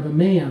lifespan of a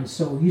man.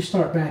 So you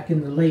start back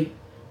in the late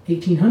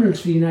 1800s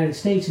for the United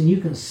States, and you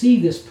can see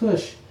this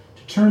push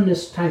to turn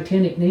this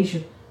Titanic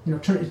nation,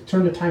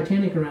 turn the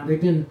Titanic around.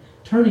 They've been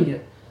turning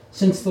it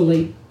since the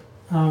late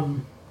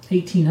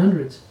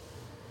 1800s.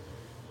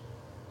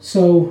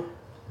 So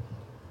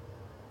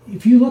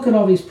if you look at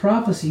all these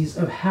prophecies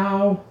of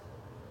how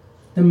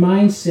the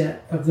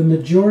mindset of the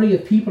majority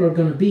of people are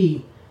going to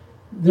be,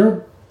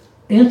 their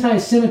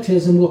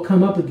anti-Semitism will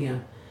come up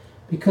again.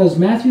 Because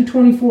Matthew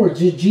 24,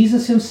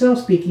 Jesus himself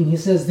speaking, he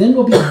says, then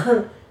will be,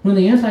 when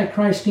the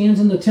Antichrist stands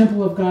in the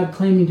temple of God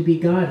claiming to be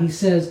God, he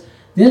says,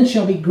 then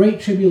shall be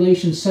great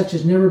tribulation such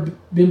as never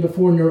been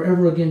before, nor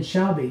ever again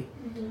shall be.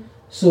 Mm-hmm.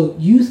 So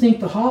you think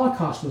the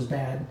Holocaust was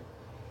bad.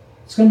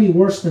 It's going to be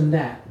worse than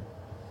that.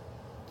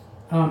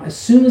 As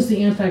soon as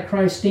the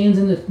Antichrist stands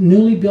in the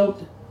newly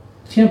built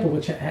temple,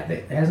 which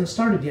hasn't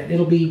started yet,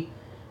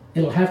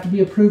 it'll have to be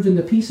approved in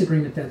the peace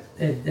agreement that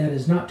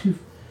is not too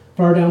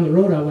far down the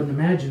road, I wouldn't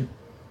imagine.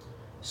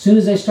 As soon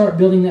as they start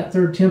building that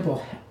third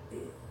temple,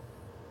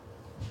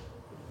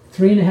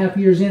 3.5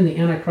 years in, the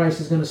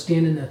Antichrist is going to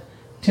stand in the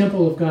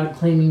temple of God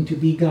claiming to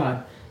be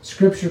God.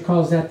 Scripture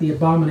calls that the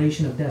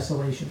abomination of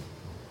desolation.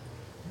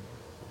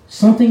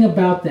 Something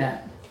about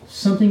that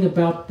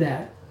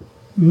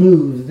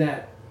move,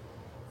 that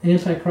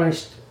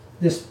Antichrist,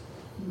 this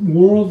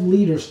world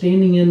leader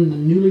standing in the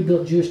newly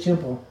built Jewish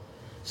temple,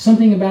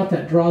 something about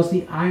that draws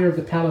the ire of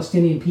the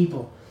Palestinian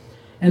people.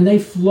 And they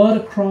flood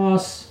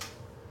across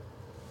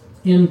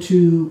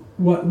into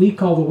what we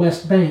call the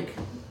West Bank,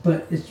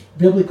 but it's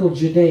biblical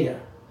Judea.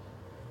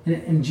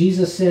 And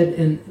Jesus said,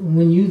 and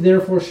when you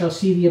therefore shall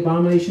see the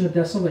abomination of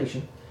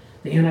desolation,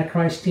 the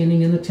Antichrist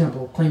standing in the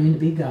temple, claiming to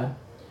be God,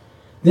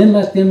 then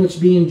let them which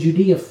be in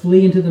Judea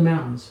flee into the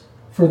mountains,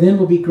 for then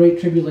will be great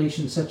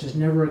tribulation such as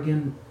never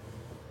been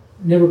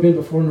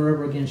before, nor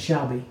ever again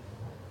shall be.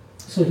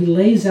 So he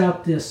lays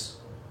out this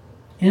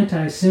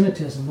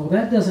anti-Semitism. Well,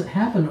 that doesn't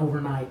happen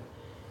overnight.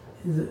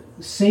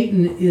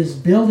 Satan is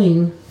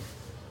building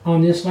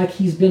on this like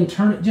he's been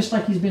turning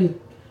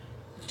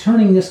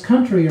this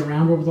country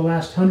around over the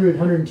last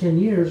 110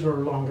 years or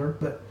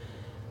longer.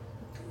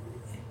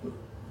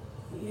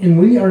 And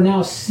we are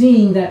now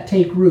seeing that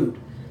take root.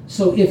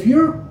 So if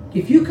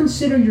you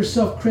consider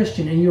yourself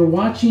Christian and you're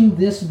watching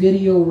this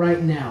video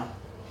right now,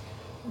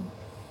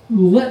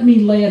 let me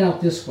lay it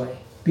out this way,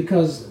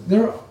 because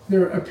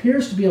there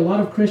appears to be a lot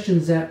of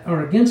Christians that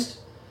are against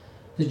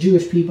the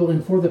Jewish people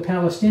and for the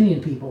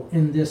Palestinian people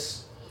in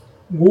this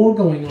war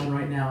going on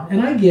right now.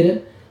 And I get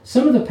it.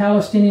 Some of the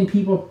Palestinian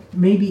people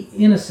may be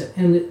innocent.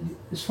 And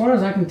as far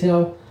as I can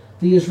tell,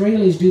 the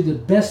Israelis do the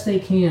best they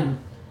can.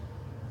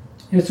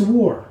 It's a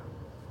war.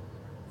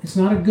 It's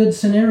not a good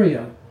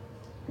scenario.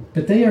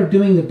 But they are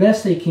doing the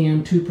best they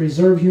can to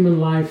preserve human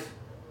life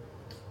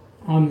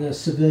on the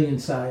civilian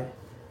side,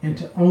 and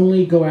to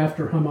only go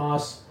after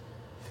Hamas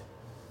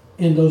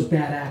and those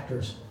bad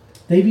actors.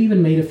 They've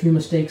even made a few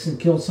mistakes and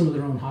killed some of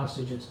their own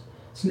hostages.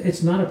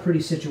 It's not a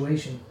pretty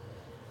situation.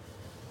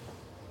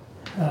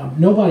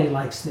 Nobody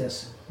likes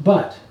this.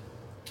 But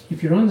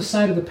if you're on the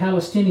side of the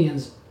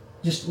Palestinians,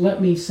 just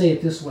let me say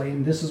it this way,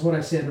 and this is what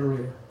I said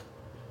earlier.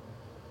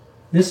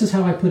 This is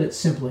how I put it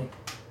simply.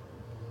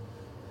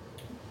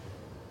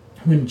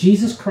 When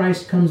Jesus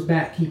Christ comes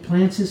back, he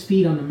plants his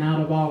feet on the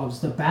Mount of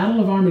Olives. The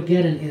Battle of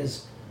Armageddon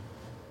is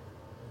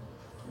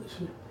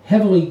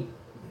heavily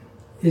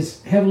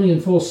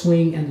in full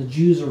swing, and the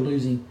Jews are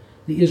losing.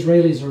 The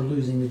Israelis are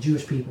losing, the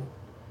Jewish people.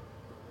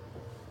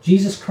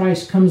 Jesus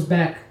Christ comes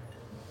back,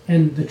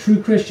 and the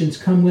true Christians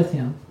come with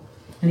him,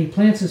 and he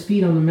plants his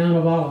feet on the Mount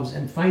of Olives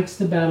and fights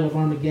the Battle of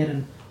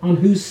Armageddon. On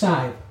whose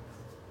side?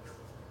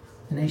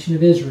 The nation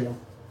of Israel.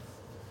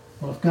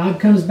 Well, if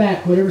God comes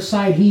back, whatever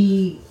side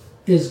he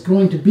is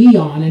going to be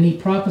on, and he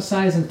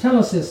prophesies and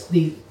tells us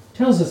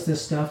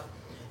this stuff,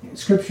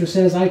 Scripture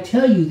says, I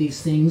tell you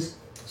these things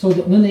so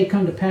that when they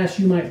come to pass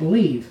you might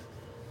believe.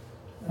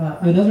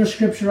 Another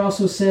Scripture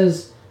also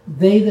says,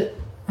 they that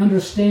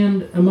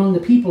understand among the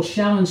people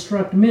shall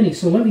instruct many.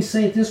 So let me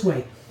say it this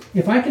way.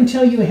 If I can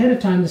tell you ahead of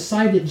time the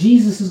side that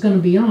Jesus is going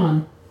to be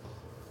on,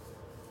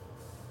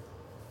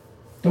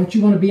 don't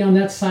you want to be on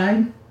that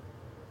side?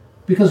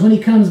 Because when he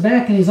comes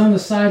back and he's on the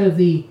side of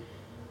the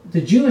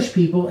Jewish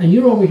people, and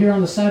you're over here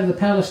on the side of the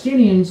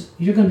Palestinians,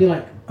 you're going to be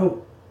like,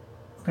 oh,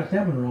 got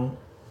that one wrong.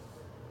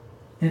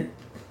 And it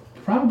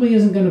probably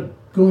isn't going to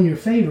go in your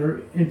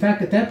favor. In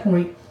fact, at that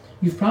point,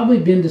 you've probably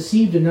been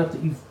deceived enough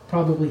that you've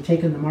probably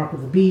taken the mark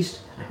of the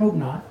beast. I hope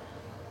not.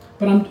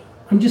 But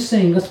I'm just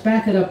saying, let's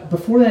back it up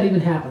before that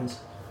even happens.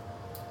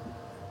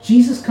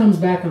 Jesus comes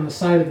back on the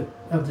side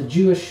of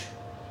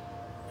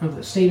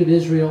the state of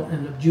Israel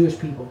and the Jewish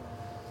people,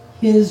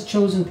 his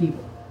chosen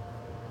people.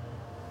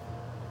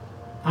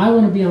 I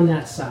want to be on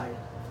that side.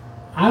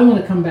 I want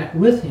to come back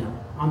with him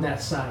on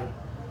that side.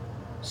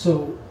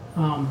 So,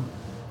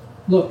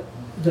 look,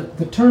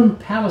 the term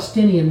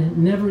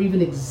Palestinian never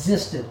even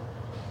existed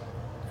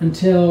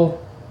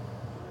until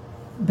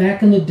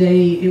back in the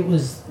day. It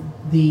was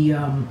the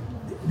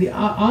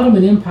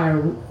Ottoman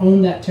Empire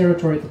owned that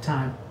territory at the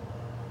time,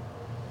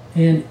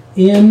 and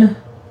in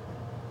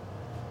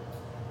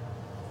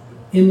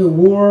the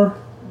war,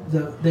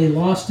 they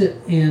lost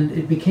it, and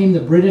it became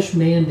the British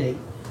Mandate.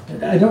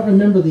 I don't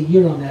remember the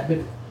year on that, but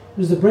it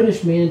was the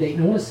British Mandate,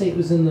 and I want to say it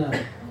was in the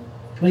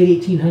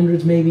late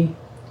 1800s maybe.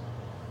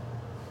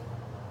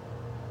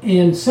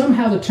 And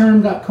somehow the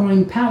term got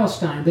coined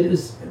Palestine, but it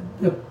was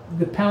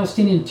the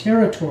Palestinian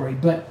territory,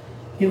 but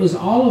it was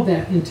all of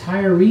that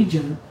entire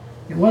region.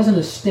 It wasn't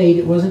a state,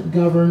 it wasn't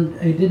governed,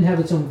 it didn't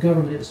have its own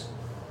government, it was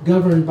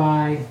governed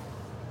by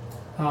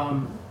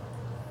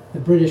the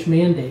British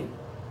Mandate.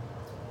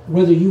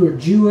 Whether you were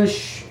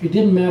Jewish, it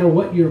didn't matter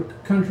what your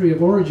country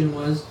of origin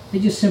was, they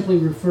just simply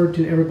referred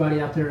to everybody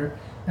out there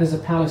as the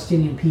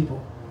Palestinian people.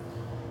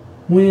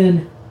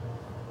 When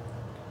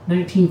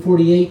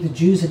 1948, the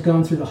Jews had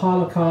gone through the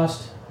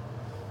Holocaust,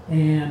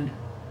 and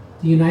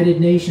the United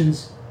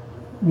Nations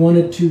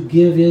wanted to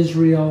give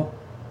Israel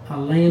a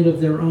land of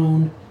their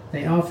own.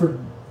 They offered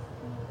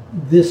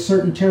this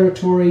certain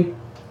territory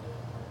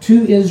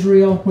to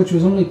Israel, which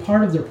was only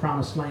part of their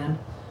promised land,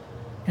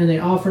 and they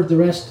offered the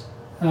rest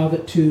of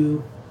it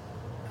to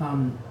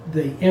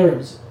the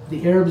Arabs.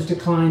 The Arabs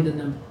declined, and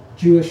the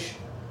Jewish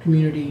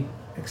community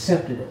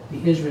accepted it,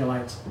 the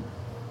Israelites.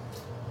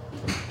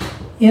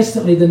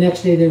 Instantly, the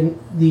next day,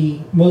 the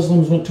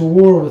Muslims went to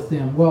war with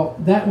them. Well,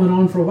 that went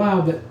on for a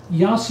while, but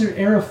Yasser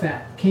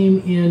Arafat came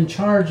in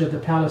charge of the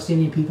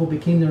Palestinian people,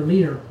 became their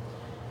leader,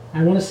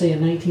 I want to say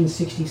in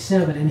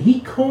 1967, and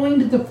he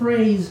coined the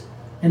phrase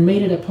and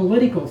made it a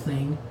political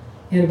thing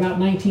in about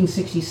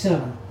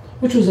 1967,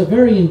 which was a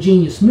very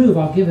ingenious move,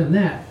 I'll give him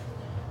that.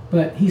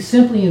 But he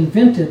simply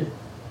invented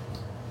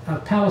a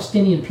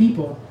Palestinian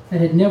people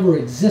that had never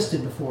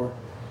existed before.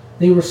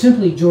 They were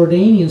simply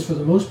Jordanians for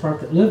the most part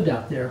that lived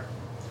out there.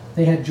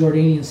 They had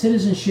Jordanian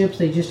citizenships,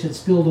 they just had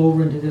spilled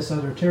over into this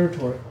other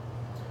territory.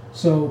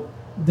 So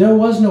there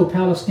was no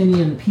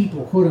Palestinian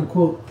people, quote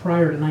unquote,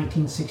 prior to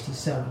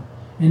 1967.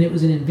 And it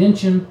was an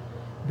invention,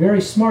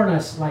 very smart,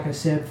 like I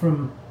said,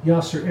 from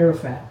Yasser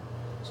Arafat.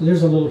 So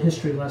there's a little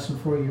history lesson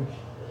for you.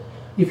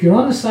 If you're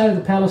on the side of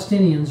the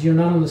Palestinians, you're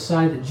not on the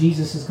side that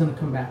Jesus is going to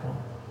come back on.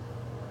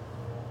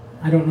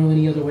 I don't know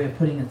any other way of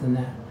putting it than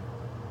that.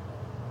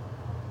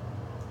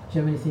 Do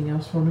you have anything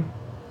else for me?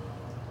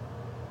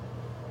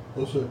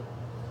 No, sir.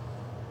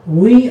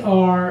 We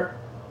are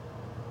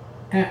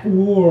at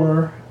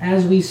war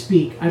as we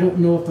speak. I don't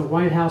know if the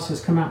White House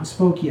has come out and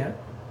spoke yet.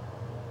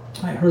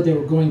 I heard they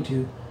were going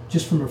to,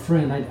 just from a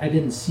friend. I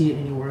didn't see it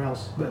anywhere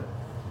else. But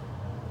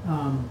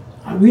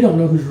we don't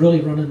know who's really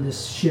running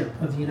this ship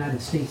of the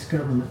United States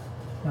government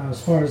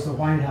as far as the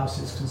White House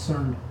is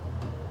concerned.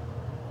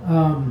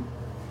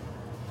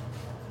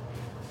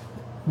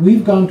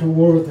 We've gone to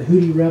war with the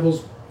Houthi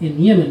rebels in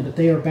Yemen, but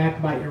they are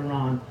backed by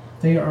Iran.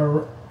 They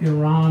are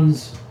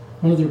Iran's,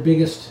 one of their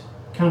biggest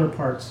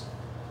counterparts.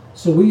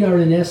 So we are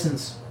in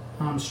essence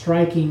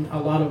striking a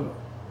lot of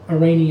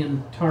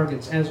Iranian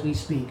targets as we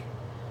speak.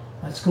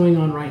 That's going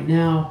on right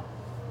now.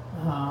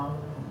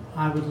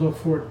 I would look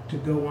for it to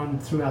go on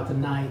throughout the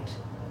night.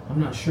 I'm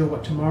not sure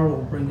what tomorrow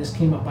will bring. This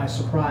came up by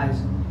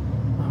surprise.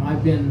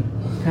 I've been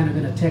kind of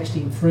in a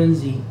texting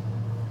frenzy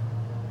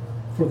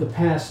for the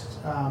past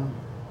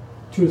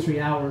 2 or 3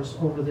 hours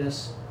over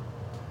this.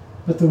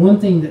 But the one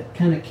thing that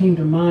kind of came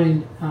to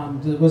mind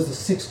was the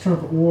Sixth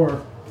Trumpet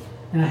War.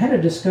 And I had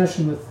a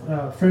discussion with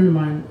a friend of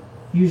mine.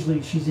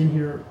 Usually she's in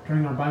here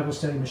during our Bible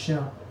study,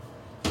 Michelle.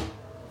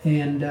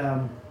 And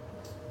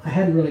I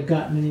hadn't really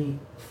gotten any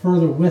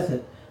further with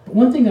it. But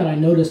one thing that I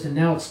noticed, and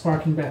now it's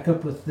sparking back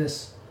up with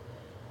this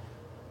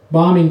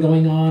bombing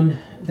going on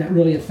that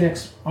really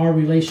affects our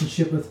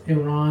relationship with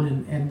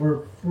Iran, and we're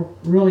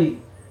really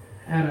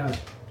at a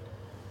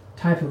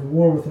type of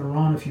war with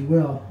Iran, if you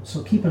will.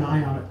 So keep an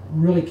eye on it.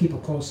 Really keep a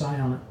close eye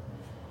on it.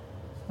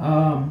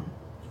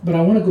 But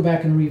I want to go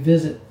back and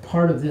revisit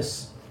part of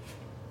this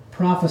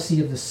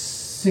prophecy of the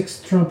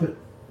Sixth Trumpet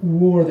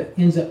War that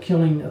ends up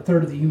killing a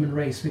third of the human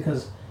race,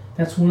 because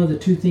that's one of the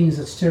two things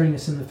that's staring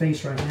us in the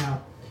face right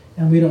now,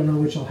 and we don't know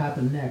which will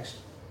happen next.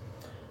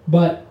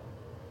 But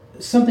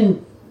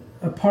something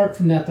apart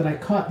from that I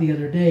caught the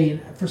other day,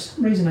 and for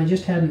some reason I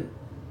just hadn't,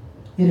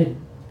 it had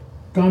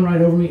gone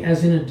right over me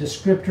as in a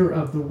descriptor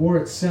of the war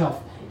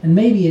itself, and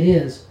maybe it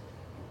is.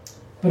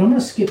 But I'm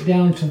going to skip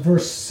down to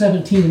verse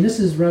 17, and this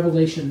is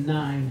Revelation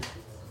 9.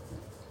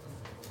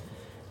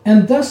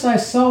 And thus I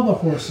saw the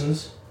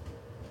horses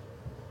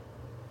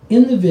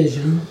in the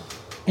vision,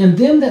 and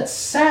them that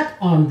sat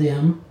on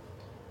them,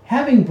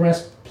 having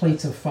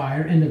breastplates of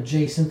fire, and of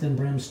jacinth and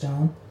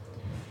brimstone.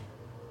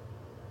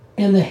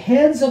 And the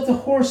heads of the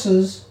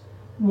horses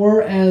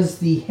were as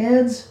the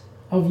heads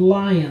of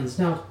lions.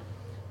 Now,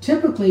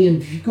 typically,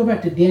 and if you go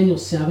back to Daniel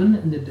 7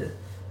 and the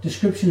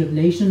description of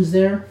nations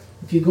there,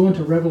 if you go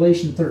into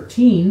Revelation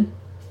 13,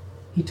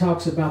 he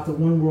talks about the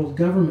one world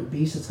government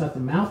beast. It's got the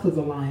mouth of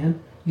the lion.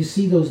 You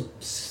see those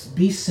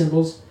beast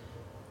symbols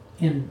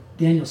in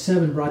Daniel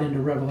 7 brought into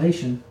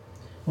Revelation.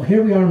 Well,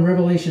 here we are in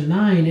Revelation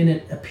 9, and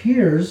it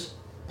appears,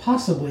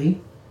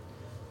 possibly,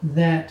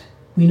 that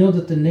we know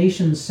that the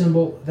nation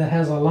symbol that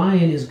has a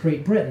lion is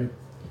Great Britain.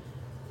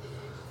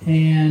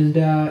 And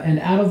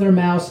out of their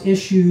mouths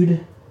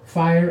issued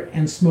fire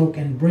and smoke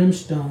and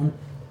brimstone.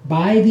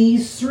 By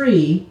these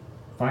three,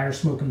 fire,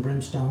 smoke, and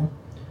brimstone,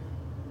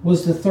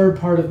 was the third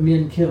part of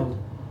men killed.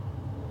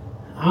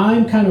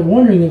 I'm kind of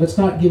wondering if it's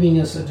not giving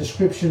us a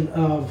description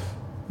of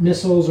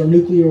missiles or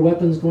nuclear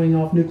weapons going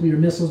off, nuclear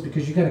missiles,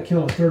 because you got to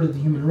kill a third of the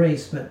human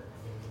race. But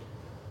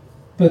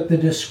the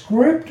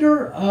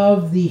descriptor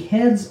of the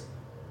heads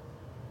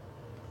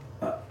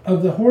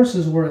of the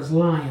horses were as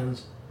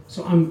lions.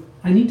 So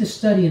I need to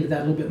study into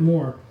that a little bit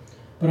more.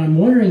 But I'm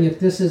wondering if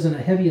this isn't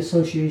a heavy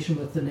association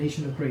with the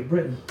nation of Great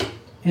Britain.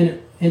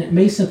 And it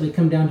may simply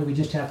come down to we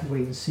just have to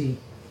wait and see.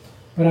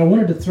 But I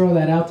wanted to throw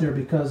that out there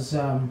because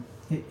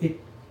it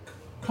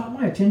caught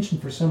my attention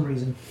for some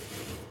reason.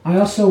 I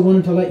also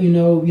wanted to let you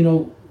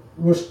know,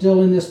 we're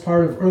still in this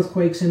part of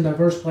earthquakes in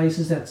diverse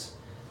places that's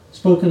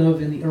spoken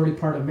of in the early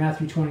part of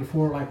Matthew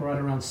 24, like right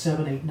around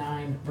 7, 8,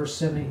 9, verse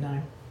 7, 8,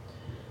 9.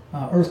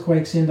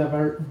 Earthquakes in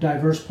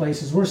diverse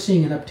places. We're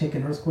seeing an uptick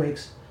in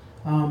earthquakes.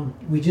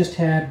 We just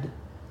had,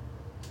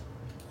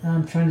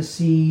 I'm trying to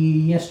see,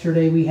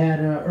 yesterday we had,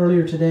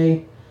 earlier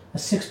today, a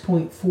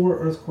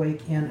 6.4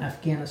 earthquake in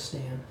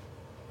Afghanistan.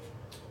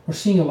 We're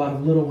seeing a lot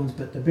of little ones,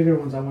 but the bigger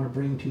ones I want to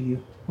bring to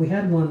you. We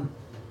had one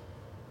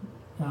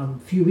a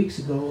few weeks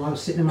ago. I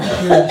was sitting in my chair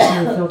and just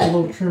kind of felt a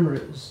little tremor.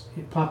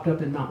 It popped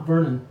up in Mount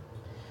Vernon.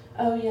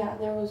 Oh yeah,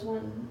 there was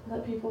one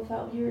that people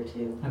felt here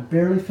too. I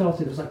barely felt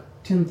it. It was like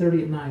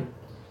 10:30 at night.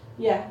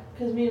 Yeah,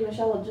 because me and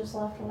Michelle had just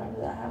left whenever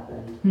that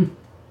happened.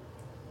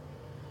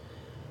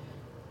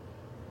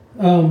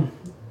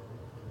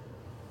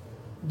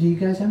 Do you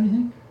guys have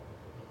anything?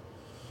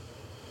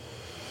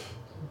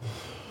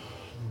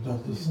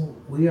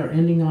 We are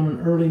ending on an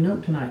early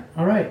note tonight.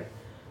 All right.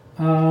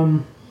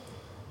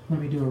 Let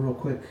me do a real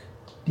quick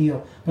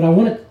deal. But I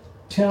want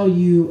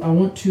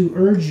to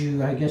urge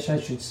you, I guess I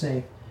should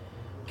say,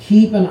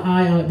 keep an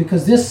eye on it,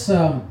 because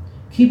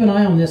keep an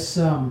eye on this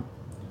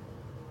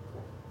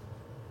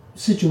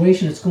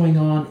situation that's going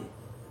on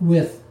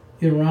with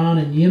Iran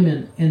and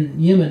Yemen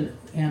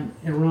and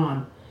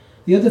Iran.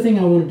 The other thing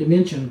I wanted to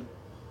mention,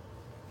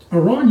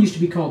 Iran used to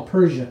be called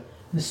Persia.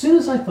 And as soon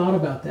as I thought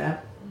about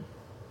that,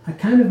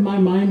 my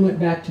mind went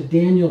back to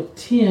Daniel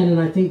 10, and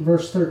I think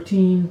verse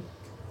 13,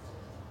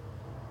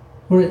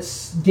 where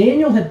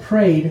Daniel had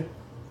prayed.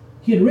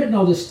 He had written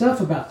all this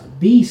stuff about the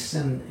beasts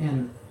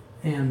and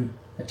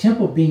a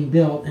temple being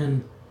built,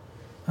 and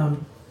a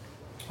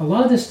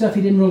lot of this stuff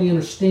he didn't really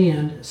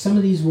understand. Some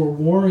of these were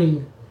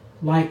warring,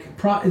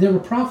 there were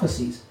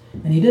prophecies,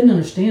 and he didn't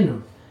understand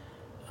them.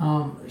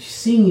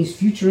 Seeing these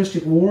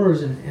futuristic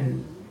wars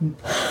and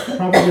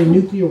probably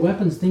nuclear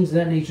weapons, things of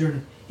that nature,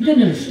 and he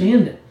didn't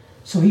understand it.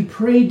 So he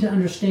prayed to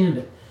understand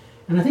it.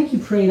 And I think he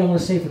prayed, I want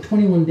to say, for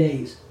 21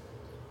 days.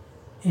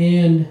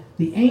 And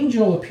the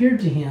angel appeared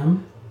to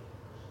him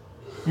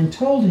and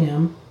told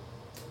him,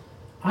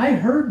 I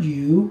heard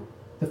you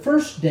the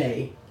first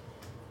day,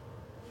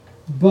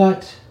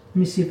 but let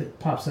me see if it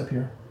pops up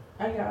here.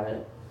 I got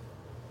it.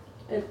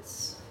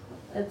 It's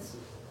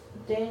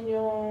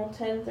Daniel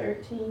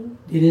 10:13.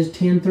 It is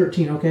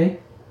 10:13, okay.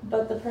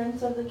 But the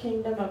prince of the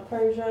kingdom of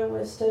Persia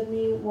withstood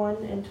me 1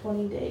 and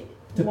 20 days.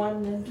 The-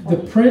 1 and The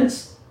 20.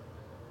 prince.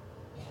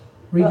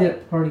 Read But-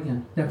 that part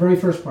again. That very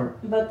first part.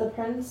 But the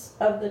prince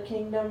of the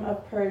kingdom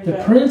of Persia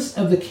The prince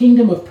of the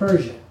kingdom of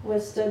Persia.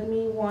 withstood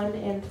me 1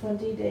 and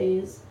 20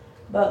 days.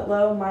 But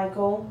lo,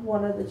 Michael,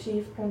 one of the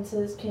chief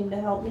princes, came to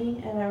help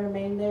me, and I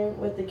remained there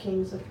with the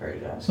kings of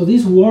Persia. So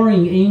these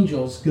warring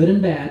angels, good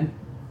and bad,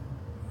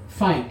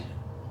 fight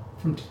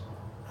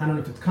I don't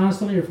know if it's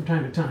constantly or from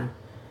time to time.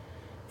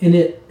 And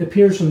it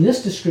appears from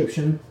this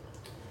description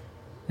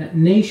that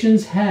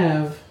nations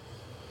have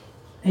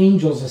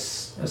angels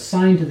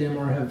assigned to them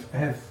or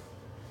have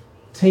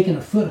taken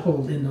a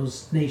foothold in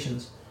those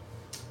nations.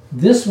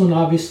 This one,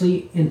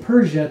 obviously, in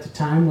Persia at the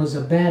time was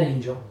a bad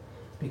angel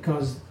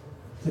because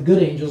the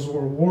good angels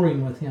were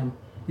warring with him.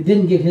 It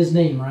didn't give his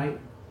name, right?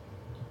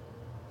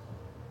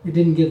 It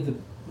didn't give the...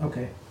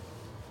 Okay.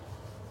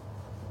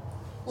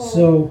 Well,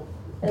 So,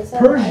 it said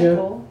Persia...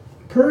 Michael.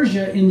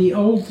 Persia in the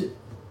old...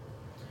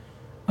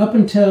 Up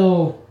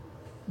until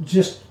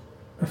just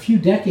a few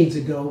decades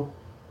ago,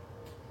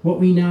 what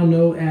we now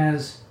know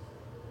as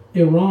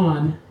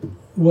Iran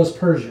was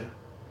Persia.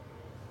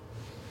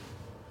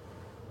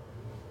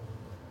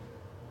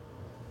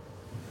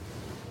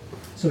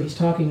 So he's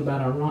talking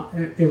about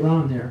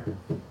Iran there,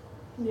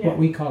 Yeah. what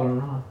we call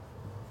Iran.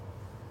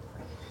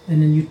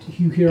 And then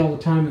you hear all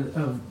the time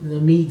of the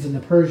Medes and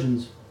the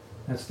Persians.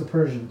 That's the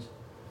Persians.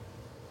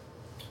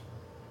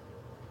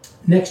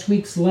 Next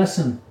week's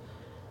lesson,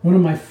 one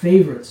of my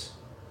favorites,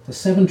 the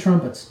 7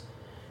 trumpets.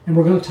 And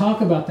we're going to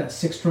talk about that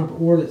 6th trumpet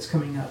war that's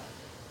coming up.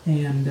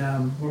 And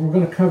we're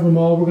going to cover them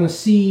all. We're going to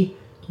see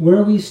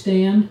where we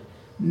stand.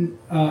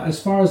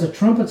 As far as the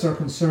trumpets are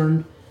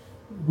concerned,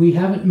 we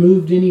haven't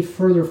moved any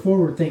further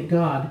forward, thank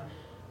God,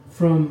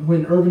 from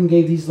when Irvin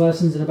gave these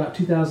lessons in about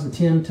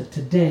 2010 to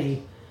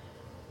today.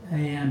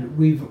 And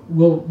we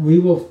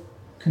will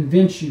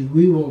convince you,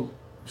 we will,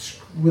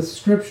 with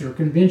Scripture,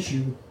 convince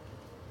you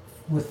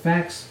with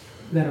facts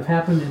that have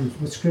happened and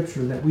with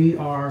Scripture that we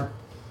are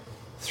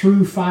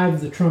through 5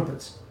 of the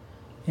trumpets,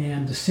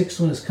 and the 6th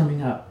one is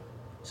coming up.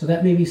 So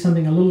that may be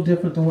something a little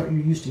different than what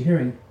you're used to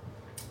hearing.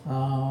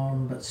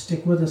 But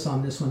stick with us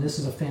on this one. This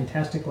is a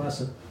fantastic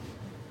lesson.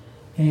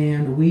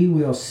 And we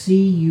will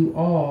see you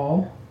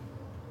all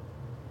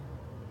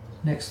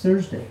next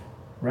Thursday,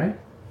 right?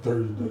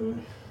 Thursday.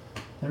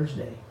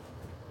 Thursday.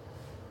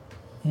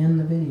 In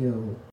the video.